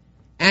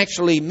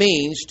actually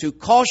means to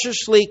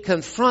cautiously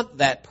confront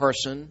that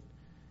person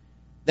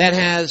that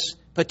has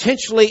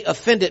potentially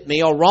offended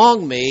me or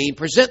wronged me,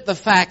 present the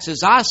facts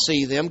as I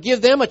see them,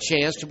 give them a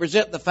chance to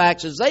present the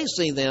facts as they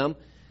see them,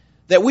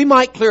 that we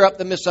might clear up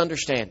the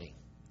misunderstanding,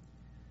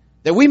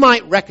 that we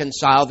might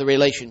reconcile the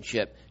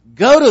relationship.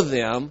 Go to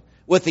them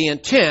with the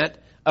intent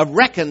of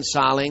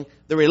reconciling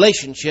the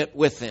relationship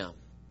with them.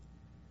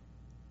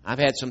 I've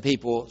had some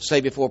people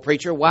say before,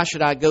 preacher, why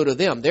should I go to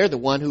them? They're the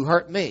one who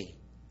hurt me.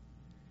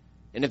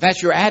 And if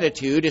that's your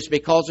attitude, it's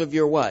because of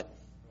your what?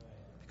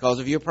 Because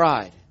of your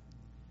pride.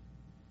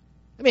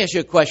 Let me ask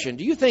you a question.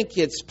 Do you think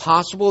it's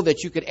possible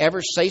that you could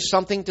ever say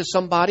something to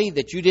somebody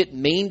that you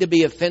didn't mean to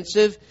be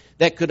offensive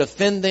that could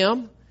offend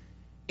them?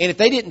 And if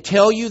they didn't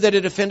tell you that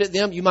it offended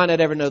them, you might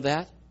not ever know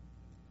that?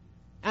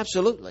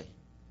 Absolutely.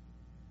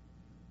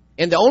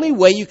 And the only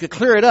way you could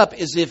clear it up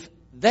is if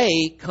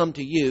they come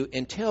to you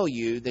and tell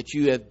you that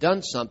you have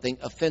done something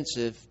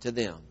offensive to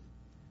them.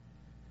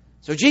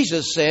 So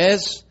Jesus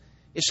says,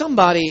 if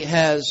somebody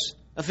has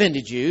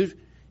offended you,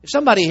 if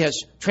somebody has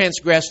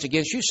transgressed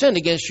against you, sinned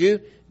against you,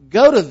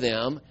 go to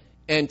them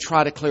and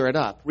try to clear it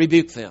up.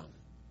 Rebuke them.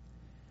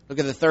 Look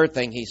at the third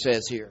thing he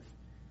says here.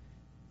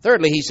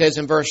 Thirdly, he says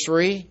in verse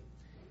 3,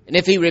 and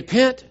if he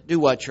repent, do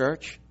what,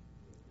 church?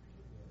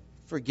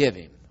 Forgive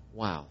him.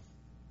 Wow.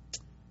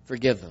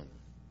 Forgive them.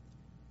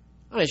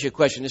 I'll ask you a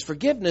question. Is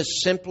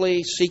forgiveness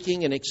simply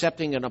seeking and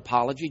accepting an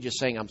apology, just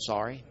saying I'm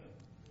sorry?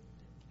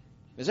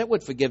 Is that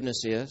what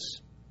forgiveness is?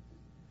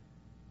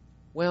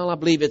 Well, I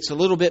believe it's a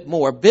little bit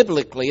more.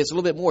 Biblically, it's a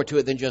little bit more to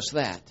it than just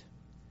that.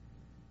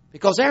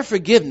 Because our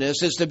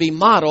forgiveness is to be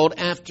modeled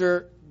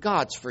after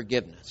God's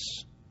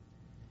forgiveness.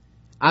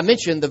 I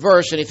mentioned the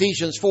verse in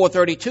Ephesians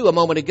 4:32 a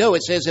moment ago.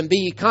 It says, and be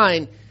ye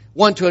kind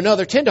one to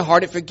another,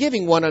 tenderhearted,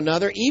 forgiving one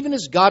another, even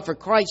as God for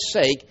Christ's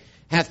sake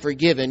hath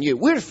forgiven you.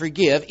 We're to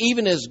forgive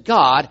even as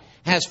God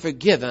has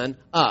forgiven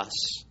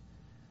us.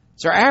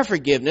 So our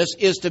forgiveness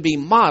is to be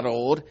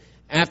modeled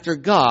after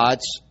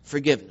God's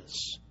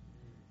forgiveness.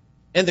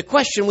 And the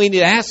question we need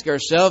to ask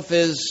ourselves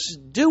is,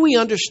 do we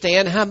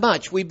understand how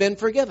much we've been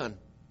forgiven?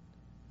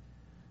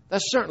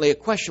 That's certainly a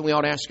question we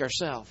ought to ask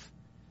ourselves.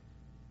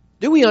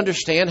 Do we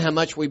understand how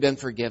much we've been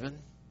forgiven?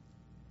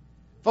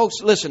 Folks,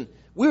 listen,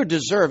 we're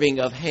deserving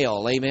of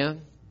hell,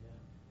 amen?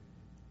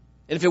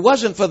 And if it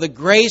wasn't for the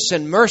grace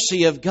and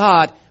mercy of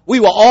God, we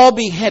will all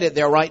be headed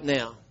there right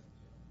now.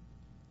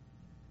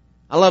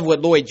 I love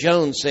what Lloyd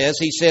Jones says.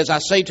 He says, I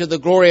say to the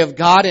glory of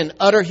God in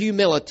utter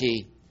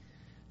humility,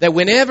 that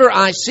whenever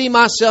I see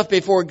myself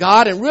before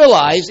God and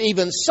realize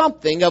even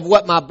something of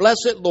what my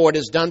blessed Lord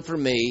has done for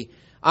me,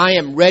 I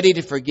am ready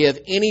to forgive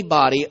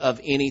anybody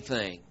of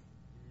anything.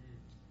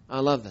 I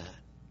love that.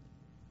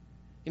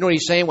 You know what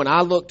he's saying? When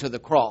I look to the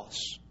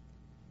cross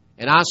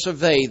and I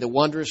survey the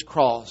wondrous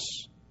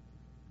cross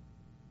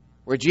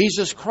where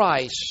Jesus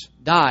Christ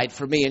died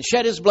for me and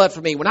shed His blood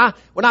for me, when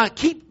I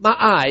keep my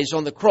eyes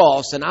on the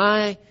cross and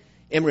I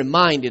am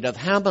reminded of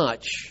how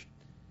much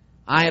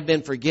I have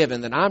been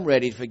forgiven, then I'm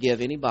ready to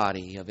forgive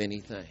anybody of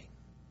anything.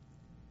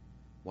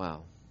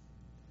 Wow.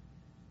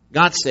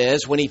 God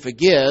says when He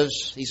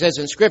forgives, He says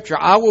in Scripture,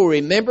 I will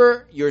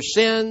remember your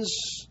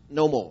sins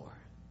no more.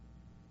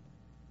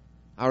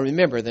 I'll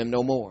remember them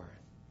no more.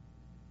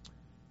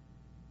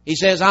 He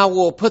says, I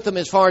will put them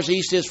as far as the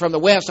east is from the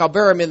west. I'll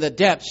bury them in the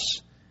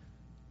depths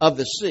of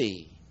the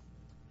sea.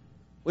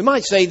 We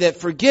might say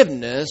that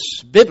forgiveness,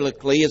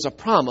 biblically, is a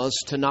promise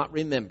to not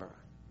remember.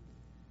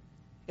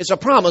 It's a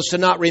promise to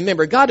not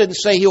remember. God didn't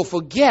say He'll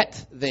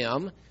forget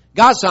them.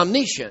 God's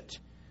omniscient.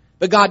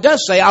 But God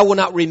does say, I will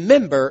not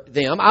remember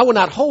them. I will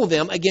not hold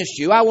them against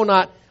you. I will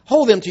not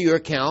hold them to your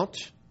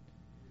account.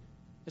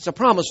 It's a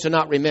promise to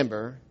not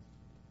remember.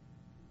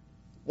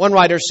 One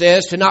writer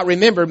says, to not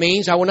remember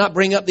means I will not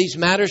bring up these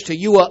matters to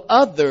you or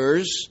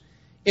others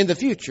in the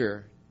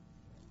future.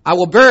 I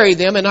will bury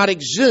them and not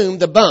exhume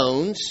the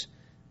bones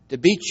to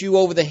beat you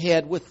over the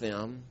head with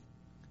them.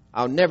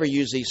 I'll never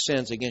use these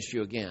sins against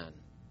you again.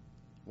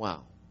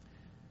 Wow.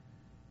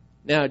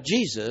 Now,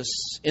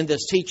 Jesus, in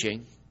this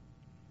teaching,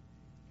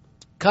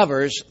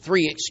 covers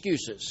 3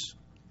 excuses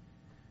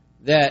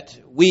that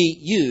we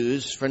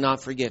use for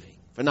not forgiving,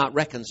 for not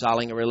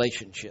reconciling a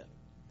relationship.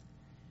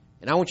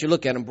 And I want you to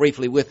look at them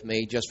briefly with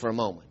me just for a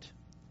moment.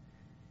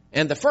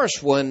 And the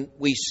first one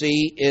we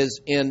see is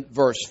in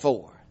verse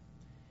 4.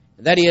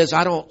 That is,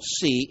 I don't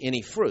see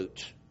any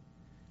fruit.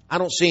 I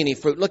don't see any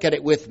fruit. Look at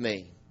it with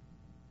me.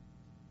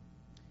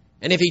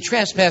 And if he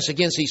trespass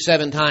against thee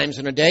 7 times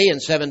in a day,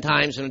 and 7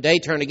 times in a day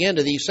turn again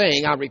to thee,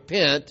 saying, I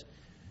repent,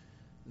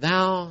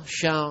 thou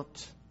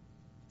shalt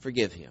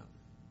forgive him.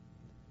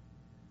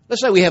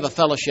 Let's say we have a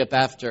fellowship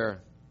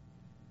after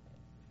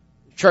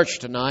church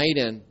tonight,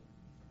 and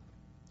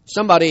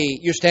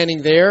you're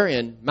standing there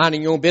and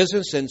minding your own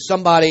business, and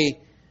somebody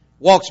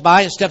walks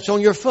by and steps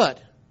on your foot.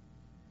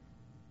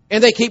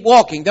 And they keep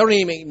walking. They don't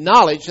even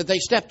acknowledge that they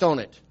stepped on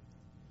it.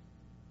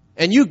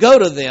 And you go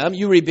to them,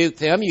 you rebuke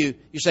them, you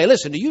say,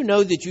 listen, do you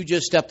know that you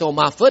just stepped on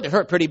my foot? It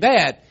hurt pretty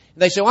bad.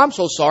 And they say, well, I'm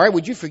so sorry.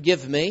 Would you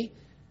forgive me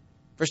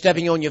for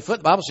stepping on your foot?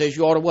 The Bible says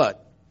you ought to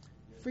what?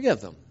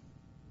 Forgive them.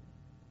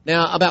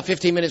 Now, about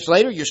 15 minutes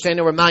later, you're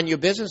standing there minding your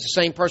business.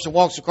 The same person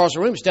walks across the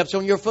room and steps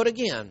on your foot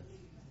again.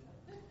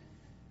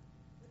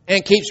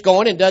 And keeps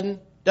going and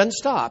doesn't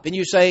stop. And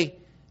you say,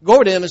 go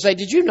over to them and say,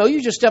 did you know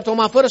you just stepped on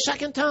my foot a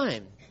second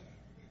time?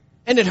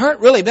 And it hurt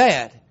really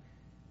bad.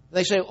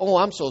 They say, oh,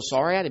 I'm so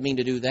sorry. I didn't mean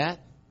to do that.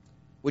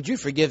 Would you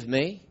forgive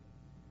me?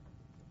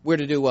 We're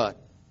to do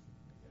what?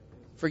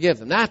 Forgive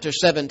them. Now, after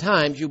 7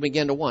 times, you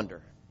begin to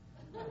wonder.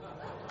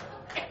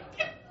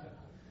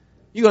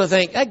 You're going to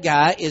think, that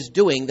guy is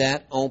doing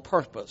that on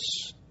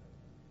purpose.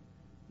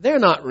 They're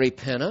not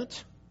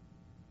repentant.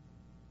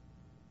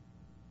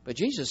 But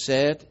Jesus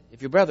said,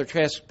 if your brother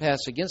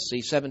trespass against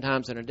thee 7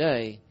 times in a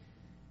day,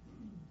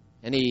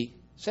 and he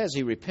says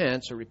he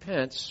repents, then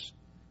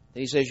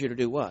he says you're to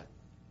do what?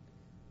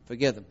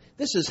 Forgive them.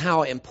 This is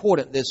how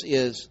important this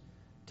is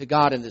to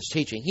God in this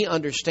teaching. He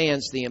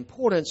understands the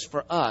importance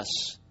for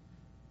us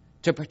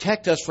to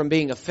protect us from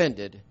being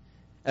offended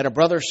at a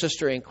brother or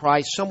sister in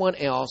Christ, someone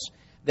else,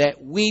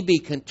 that we be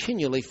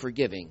continually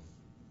forgiving.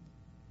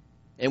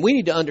 And we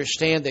need to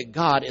understand that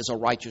God is a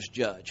righteous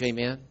judge.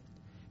 Amen?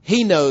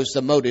 He knows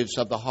the motives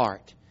of the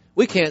heart.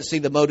 We can't see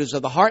the motives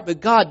of the heart, but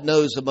God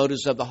knows the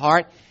motives of the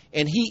heart,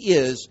 and He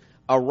is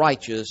a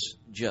righteous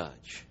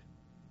judge.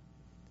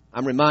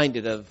 I'm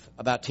reminded of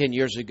about 10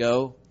 years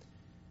ago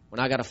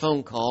when I got a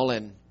phone call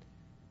and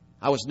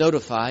I was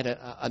notified.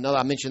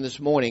 I mentioned this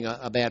morning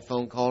a bad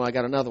phone call, and I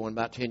got another one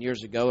about 10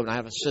 years ago. And I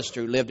have a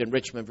sister who lived in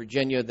Richmond,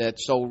 Virginia that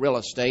sold real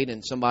estate,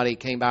 and somebody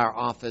came by our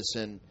office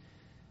and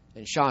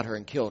shot her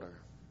and killed her.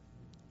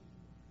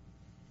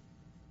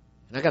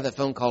 And I got that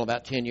phone call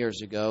about 10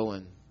 years ago,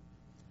 and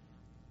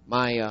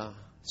my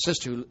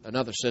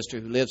another sister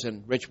who lives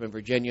in Richmond,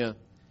 Virginia,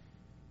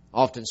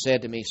 often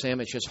said to me, Sam,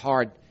 it's just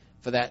hard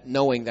for that,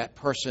 knowing that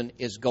person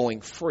is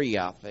going free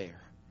out there.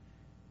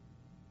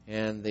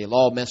 And the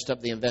law messed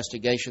up the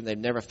investigation. They've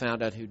never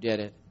found out who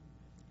did it.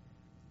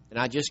 And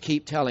I just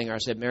keep telling her, I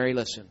said, Mary,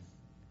 listen,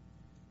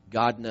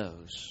 God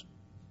knows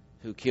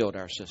who killed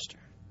our sister.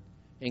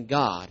 And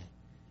God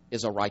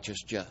is a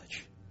righteous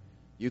judge.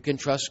 You can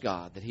trust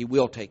God that He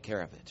will take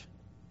care of it.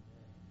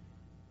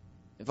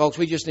 And folks,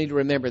 we just need to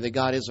remember that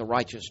God is a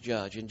righteous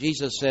judge. And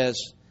Jesus says,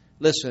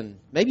 listen,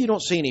 maybe you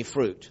don't see any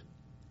fruit,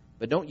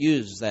 but don't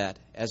use that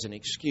as an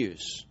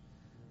excuse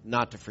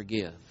not to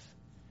forgive.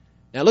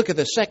 Now look at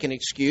the second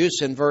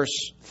excuse in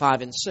verse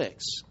 5 and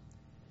 6.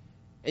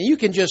 And you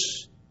can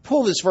just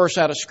pull this verse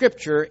out of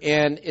Scripture,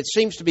 and it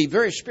seems to be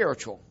very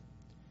spiritual.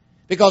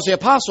 Because the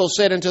apostles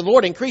said unto the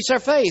Lord, increase our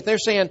faith. They're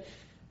saying,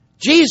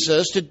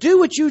 Jesus, to do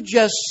what you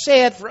just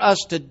said for us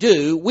to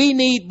do, we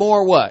need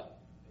more what?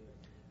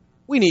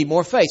 We need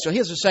more faith. So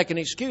here's the second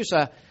excuse.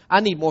 I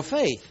need more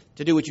faith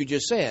to do what you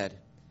just said.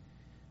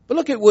 But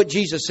look at what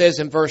Jesus says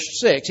in verse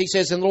 6. He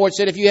says, and the Lord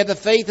said, if you had the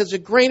faith as a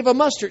grain of a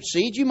mustard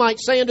seed, you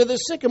might say unto the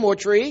sycamore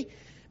tree,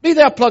 be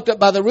thou plucked up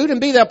by the root, and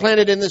be thou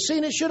planted in the sea,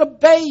 and it should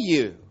obey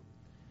you.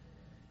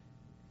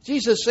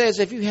 Jesus says,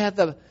 if you had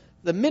the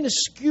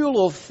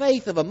minuscule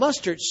faith of a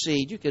mustard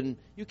seed, you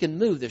can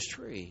move this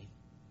tree.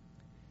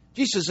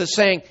 Jesus is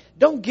saying,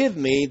 don't give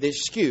me the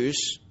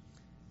excuse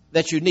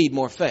that you need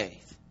more faith.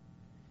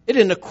 It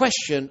isn't a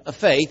question of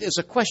faith, it's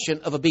a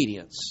question of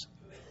obedience.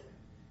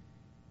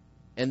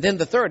 And then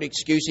the third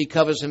excuse he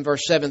covers in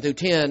verse 7 through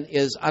 10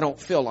 is, I don't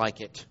feel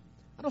like it.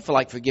 I don't feel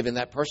like forgiving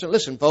that person.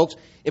 Listen, folks,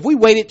 if we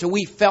waited till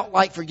we felt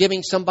like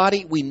forgiving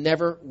somebody, we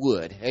never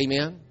would.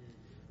 Amen?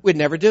 We'd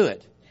never do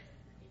it.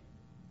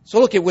 So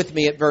look with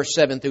me at verse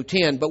 7 through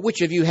 10. But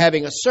which of you,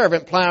 having a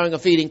servant plowing or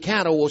feeding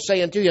cattle, will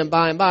say unto him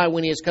by and by,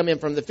 when he has come in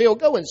from the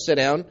field, go and sit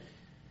down.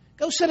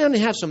 Go sit down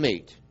and have some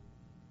meat.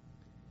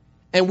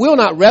 And will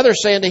not rather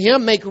say unto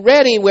him, make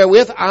ready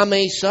wherewith I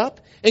may sup,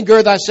 and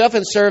gird thyself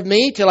and serve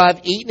me till I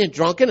have eaten and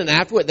drunken, and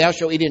afterward thou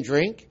shalt eat and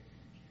drink.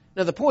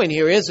 Now the point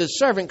here is, his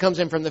servant comes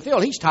in from the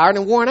field. He's tired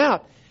and worn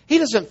out. He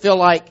doesn't feel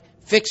like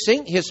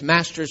fixing his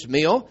master's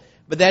meal,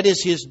 but that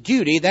is his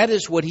duty. That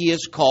is what he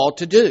is called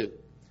to do.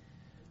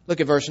 Look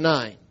at verse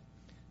 9.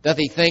 Doth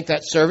he thank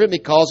that servant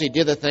because he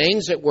did the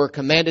things that were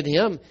commanded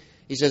him?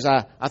 He says,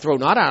 I throw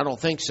not out. I don't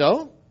think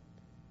so.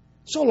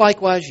 So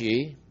likewise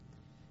ye,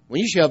 when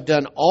you shall have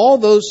done all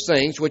those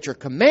things which are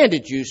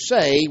commanded you,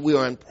 say, we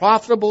are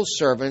unprofitable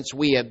servants.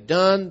 We have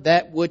done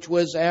that which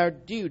was our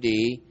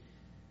duty.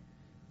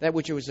 that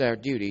which it was our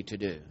duty to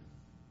do.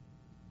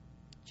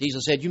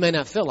 Jesus said, you may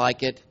not feel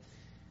like it,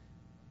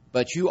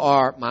 but you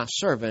are my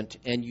servant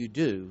and you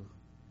do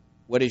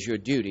what is your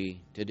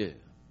duty to do.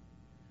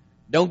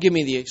 Don't give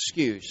me the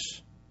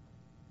excuse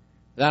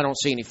that I don't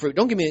see any fruit.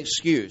 Don't give me the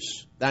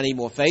excuse that I need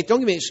more faith. Don't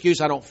give me the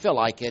excuse I don't feel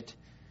like it.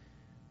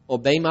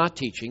 Obey my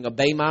teaching.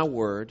 Obey my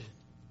word.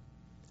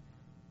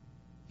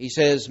 He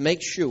says,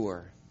 make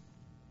sure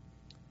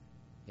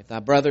if thy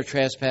brother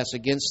trespass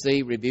against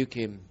thee, rebuke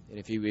him. And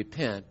if he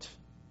repent,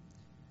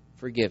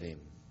 forgive him.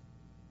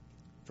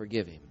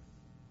 Forgive him.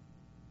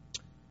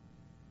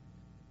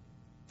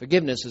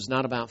 Forgiveness is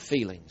not about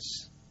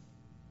feelings.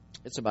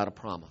 It's about a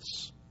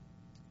promise.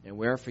 And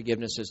where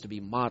forgiveness is to be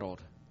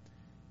modeled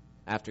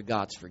after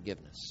God's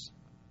forgiveness.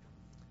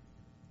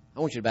 I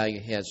want you to bow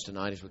your heads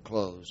tonight as we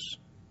close.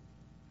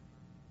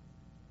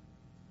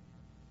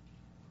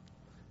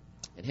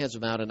 And heads are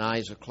bowed and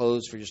eyes are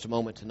closed for just a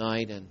moment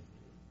tonight. And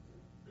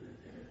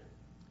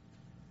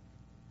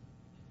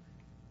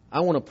I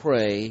want to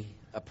pray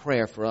a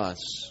prayer for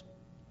us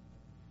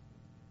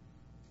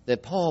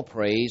that Paul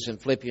prays in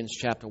Philippians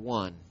chapter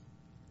 1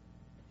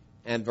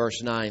 and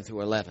verse 9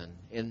 through 11.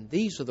 And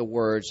these are the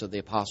words of the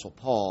Apostle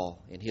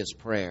Paul in his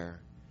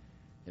prayer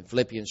in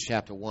Philippians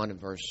chapter 1 and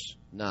verse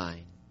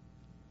 9.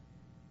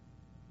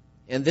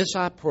 And this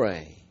I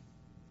pray,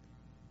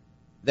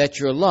 that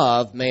your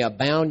love may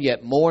abound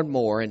yet more and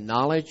more in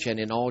knowledge and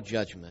in all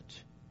judgment,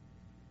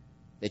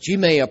 that you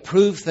may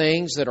approve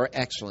things that are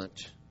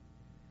excellent,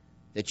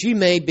 that you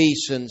may be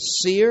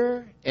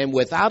sincere and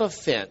without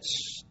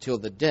offense till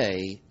the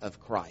day of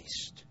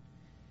Christ,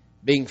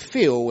 being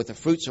filled with the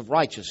fruits of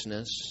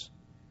righteousness,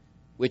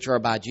 which are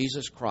by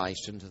Jesus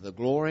Christ, unto the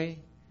glory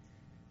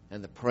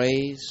and the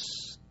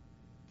praise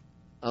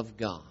of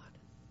God.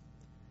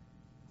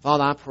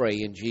 Father, I pray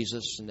in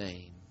Jesus'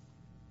 name,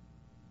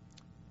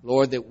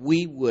 Lord, that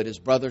we would, as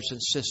brothers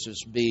and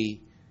sisters,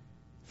 be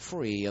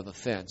free of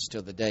offense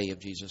till the day of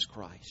Jesus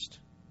Christ.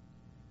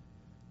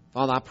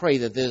 Father, I pray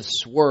that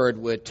this word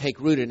would take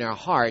root in our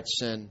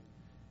hearts. And,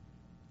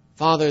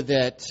 Father,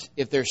 that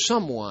if there's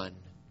someone,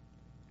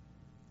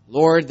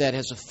 Lord, that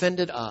has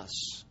offended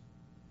us,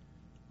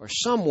 or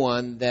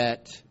someone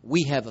that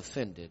we have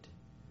offended,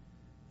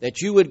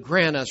 that you would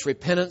grant us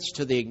repentance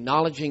to the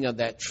acknowledging of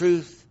that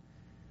truth,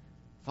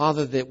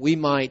 Father, that we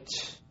might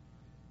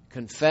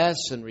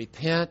confess and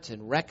repent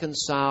and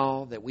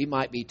reconcile, that we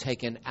might be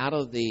taken out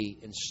of the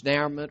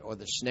ensnarement or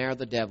the snare of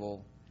the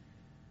devil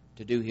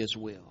to do his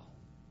will.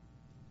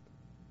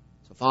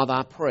 So, Father,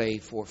 I pray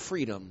for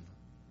freedom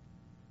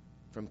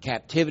from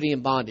captivity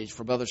and bondage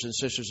for brothers and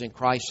sisters in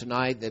Christ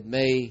tonight that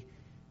may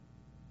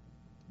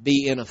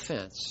be in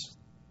offense.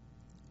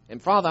 And,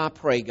 Father, I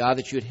pray, God,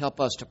 that you would help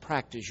us to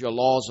practice your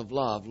laws of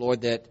love.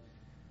 Lord, that,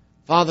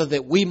 Father,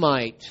 that we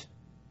might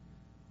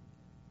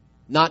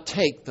not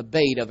take the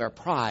bait of our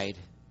pride.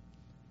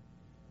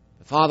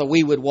 But Father,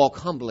 we would walk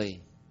humbly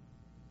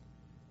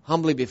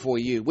before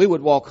you. We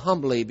would walk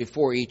humbly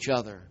before each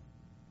other.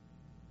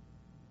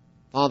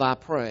 Father, I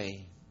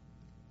pray,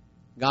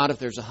 God, if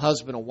there's a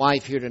husband or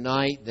wife here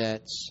tonight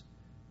that's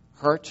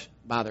hurt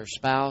by their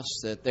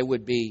spouse, that there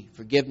would be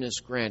forgiveness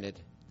granted.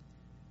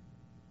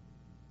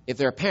 If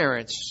there are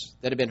parents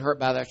that have been hurt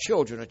by their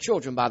children, or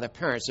children by their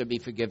parents, there would be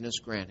forgiveness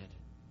granted.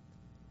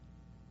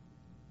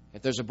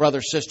 If there's a brother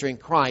or sister in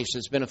Christ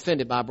that's been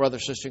offended by a brother or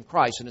sister in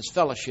Christ in his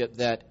fellowship,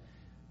 that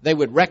they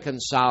would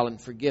reconcile and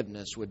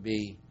forgiveness would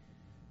be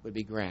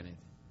granted.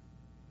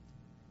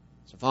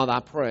 So, Father, I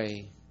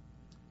pray,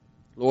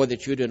 Lord,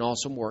 that you do an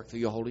awesome work through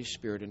your Holy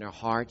Spirit in our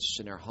hearts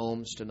and our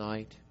homes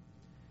tonight,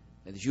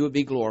 and that you would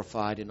be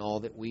glorified in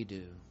all that we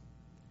do.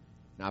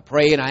 And I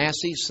pray and I ask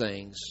these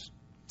things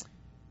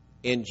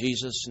in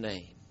Jesus'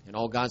 name. And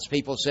all God's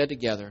people said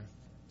together,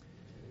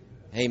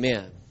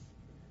 amen.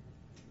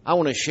 I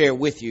want to share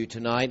with you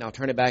tonight, and I'll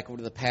turn it back over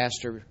to the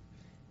pastor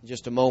in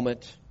just a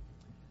moment.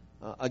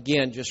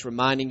 Again, just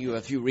reminding you of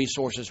a few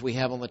resources we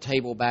have on the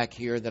table back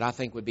here that I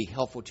think would be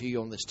helpful to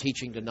you on this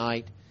teaching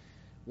tonight.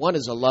 One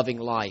is A Loving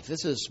Life.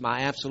 This is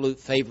my absolute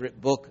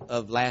favorite book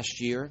of last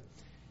year.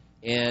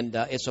 And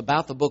it's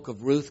about the book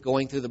of Ruth,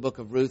 going through the book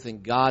of Ruth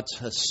and God's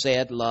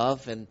hesed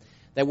love. And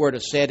that word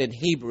hesed in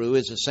Hebrew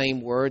is the same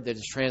word that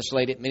is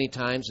translated many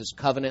times as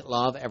covenant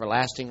love,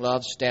 everlasting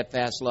love,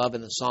 steadfast love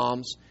in the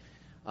Psalms.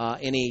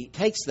 And he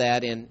takes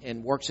that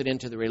and works it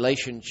into the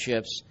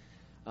relationships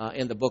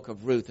in the book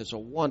of Ruth. It's a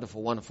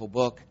wonderful, wonderful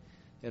book.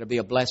 It'll be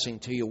a blessing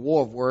to you.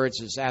 War of Words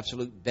is the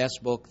absolute best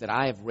book that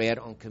I have read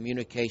on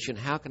communication.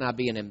 How can I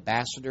be an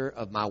ambassador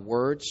of my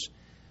words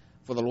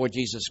for the Lord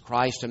Jesus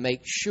Christ to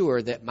make sure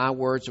that my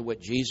words are what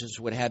Jesus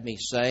would have me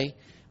say?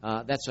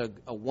 That's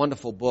a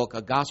wonderful book,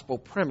 a gospel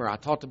primer. I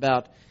talked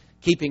about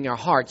keeping our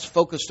hearts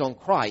focused on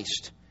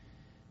Christ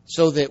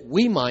so that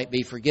we might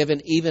be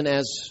forgiven even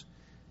as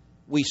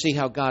we see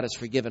how God has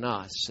forgiven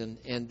us.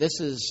 And this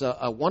is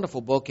a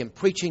wonderful book in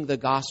preaching the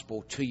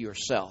gospel to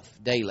yourself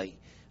daily.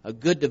 A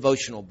good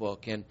devotional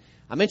book. And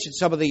I mentioned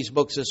some of these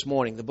books this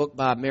morning. The book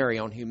by Mary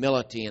on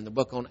humility, and the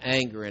book on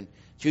anger and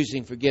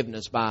choosing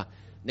forgiveness by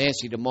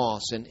Nancy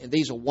DeMoss. And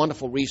these are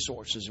wonderful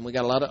resources. And we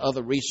got a lot of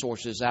other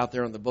resources out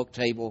there on the book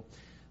table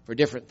for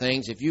different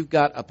things. If you've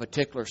got a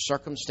particular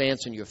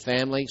circumstance in your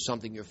family,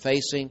 something you're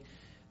facing,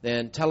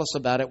 then tell us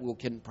about it. We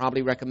can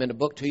probably recommend a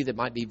book to you that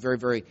might be very,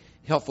 very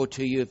helpful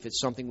to you. If it's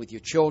something with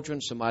your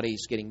children,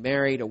 somebody's getting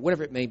married, or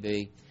whatever it may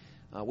be,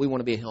 we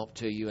want to be a help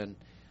to you. And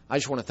I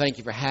just want to thank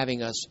you for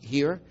having us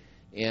here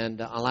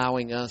and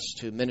allowing us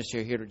to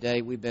minister here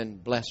today. We've been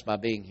blessed by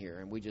being here,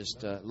 and we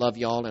just love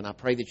y'all, and I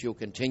pray that you'll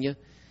continue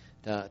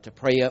to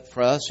pray up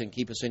for us and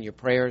keep us in your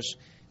prayers.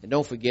 And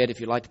don't forget,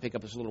 if you'd like to pick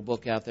up this little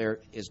book out there,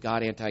 Is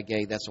God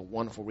Anti-Gay? That's a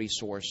wonderful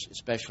resource,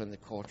 especially in the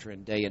culture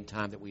and day and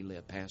time that we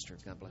live. Pastor,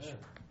 God bless you.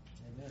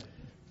 Amen.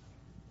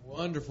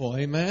 Wonderful.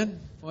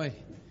 Amen. Boy,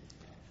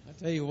 I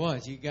tell you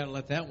what, you got to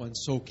let that one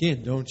soak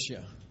in, don't you?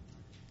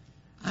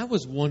 I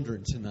was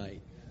wondering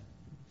tonight,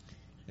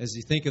 as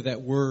you think of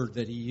that word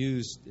that he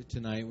used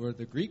tonight, where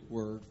the Greek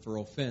word for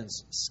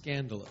offense,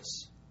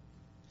 scandalous.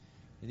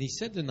 And he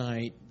said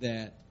tonight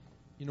that,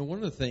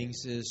 one of the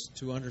things is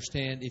to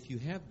understand if you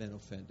have been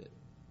offended.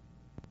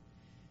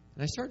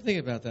 And I started thinking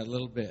about that a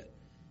little bit.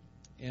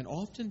 And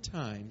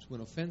oftentimes,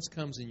 when offense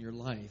comes in your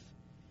life,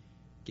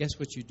 guess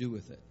what you do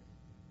with it?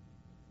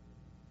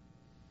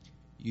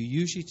 You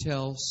usually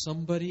tell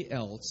somebody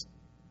else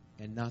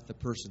and not the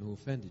person who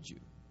offended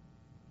you.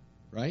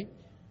 Right?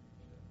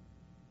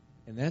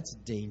 And that's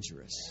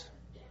dangerous.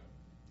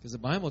 Because the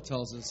Bible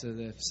tells us that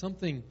if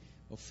something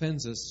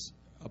offends us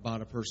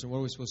about a person, what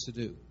are we supposed to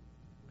do?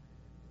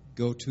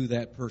 Go to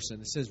that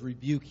person. It says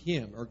rebuke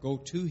him or go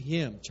to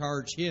him,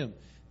 charge him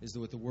is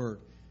what the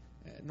word.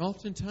 And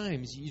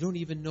oftentimes you don't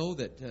even know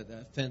that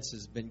the offense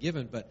has been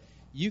given, but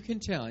you can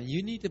tell. And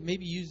you need to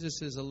maybe use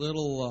this as a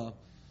little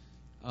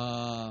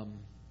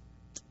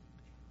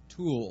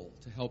tool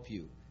to help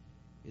you.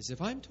 Is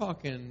if I'm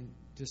talking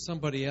to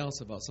somebody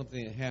else about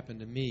something that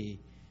happened to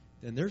me,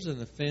 then there's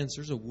an offense,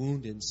 there's a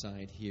wound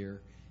inside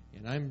here,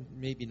 and I'm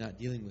maybe not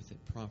dealing with it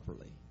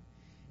properly.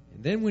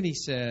 And then when he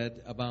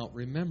said about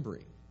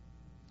remembering,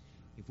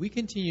 if we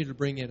continue to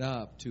bring it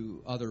up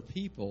to other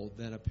people,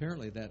 then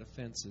apparently that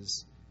offense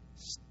is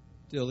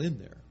still in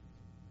there,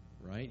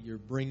 right? You're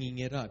bringing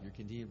it up. You're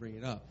continuing to bring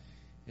it up.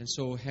 And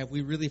so have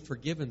we really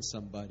forgiven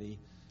somebody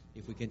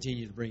if we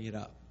continue to bring it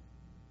up?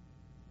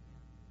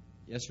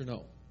 Yes or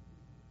no?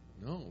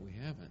 No, we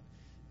haven't.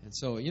 And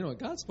so,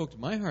 God spoke to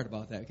my heart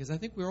about that because I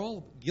think we're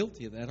all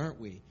guilty of that, aren't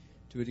we,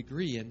 to a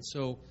degree? And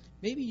so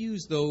maybe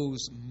use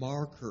those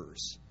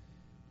markers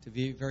to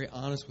be very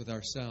honest with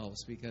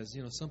ourselves because,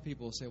 some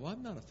people will say, well,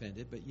 I'm not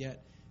offended, but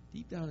yet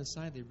deep down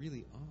inside they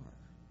really are.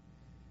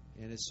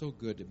 And it's so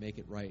good to make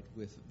it right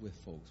with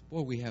folks.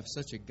 Boy, we have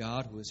such a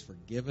God who has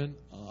forgiven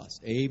us.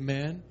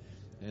 Amen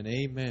and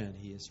amen.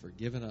 He has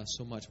forgiven us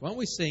so much. Why don't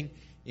we sing,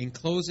 in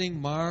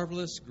closing,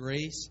 Marvelous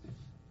Grace,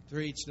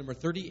 page number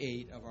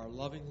 38 of Our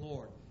Loving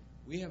Lord.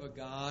 We have a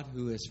God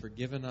who has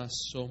forgiven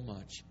us so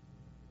much.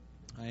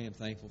 I am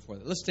thankful for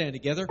that. Let's stand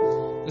together.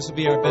 This will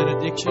be our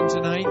benediction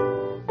tonight.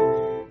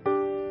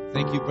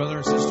 Thank you, Brother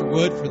and Sister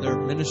Wood, for their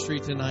ministry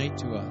tonight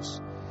to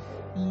us.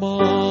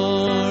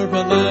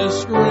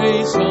 Marvelous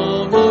grace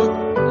of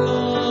our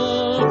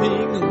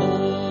loving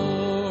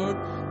Lord,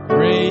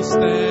 grace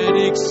that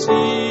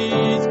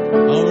exceeds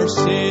our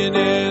sin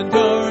and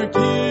our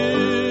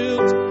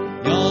guilt.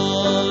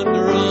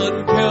 Yonder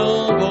on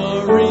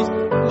Calvary's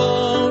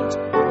Mount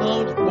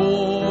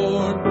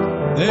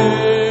outpoured,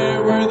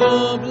 there where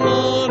the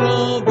blood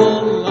of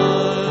the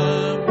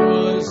Lamb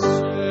was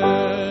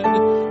shed.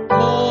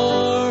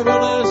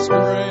 Marvelous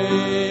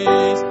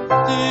grace,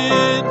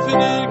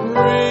 infinite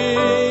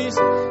grace,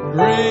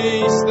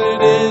 grace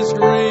that is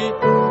great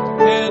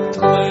and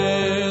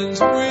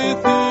cleansed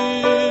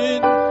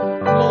within.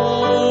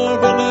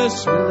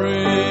 Marvelous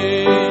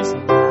grace,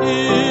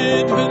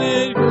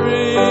 infinite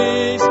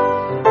grace,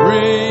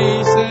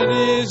 grace that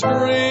is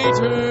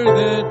greater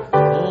than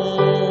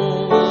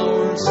all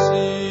our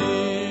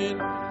sin.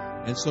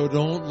 And so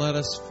don't let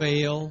us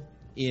fail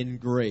in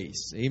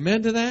grace.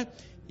 Amen to that?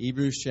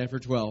 Hebrews chapter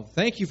 12.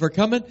 Thank you for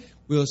coming.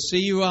 We'll see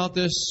you out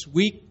this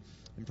week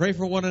and pray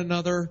for one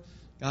another.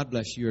 God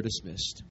bless you. You're dismissed.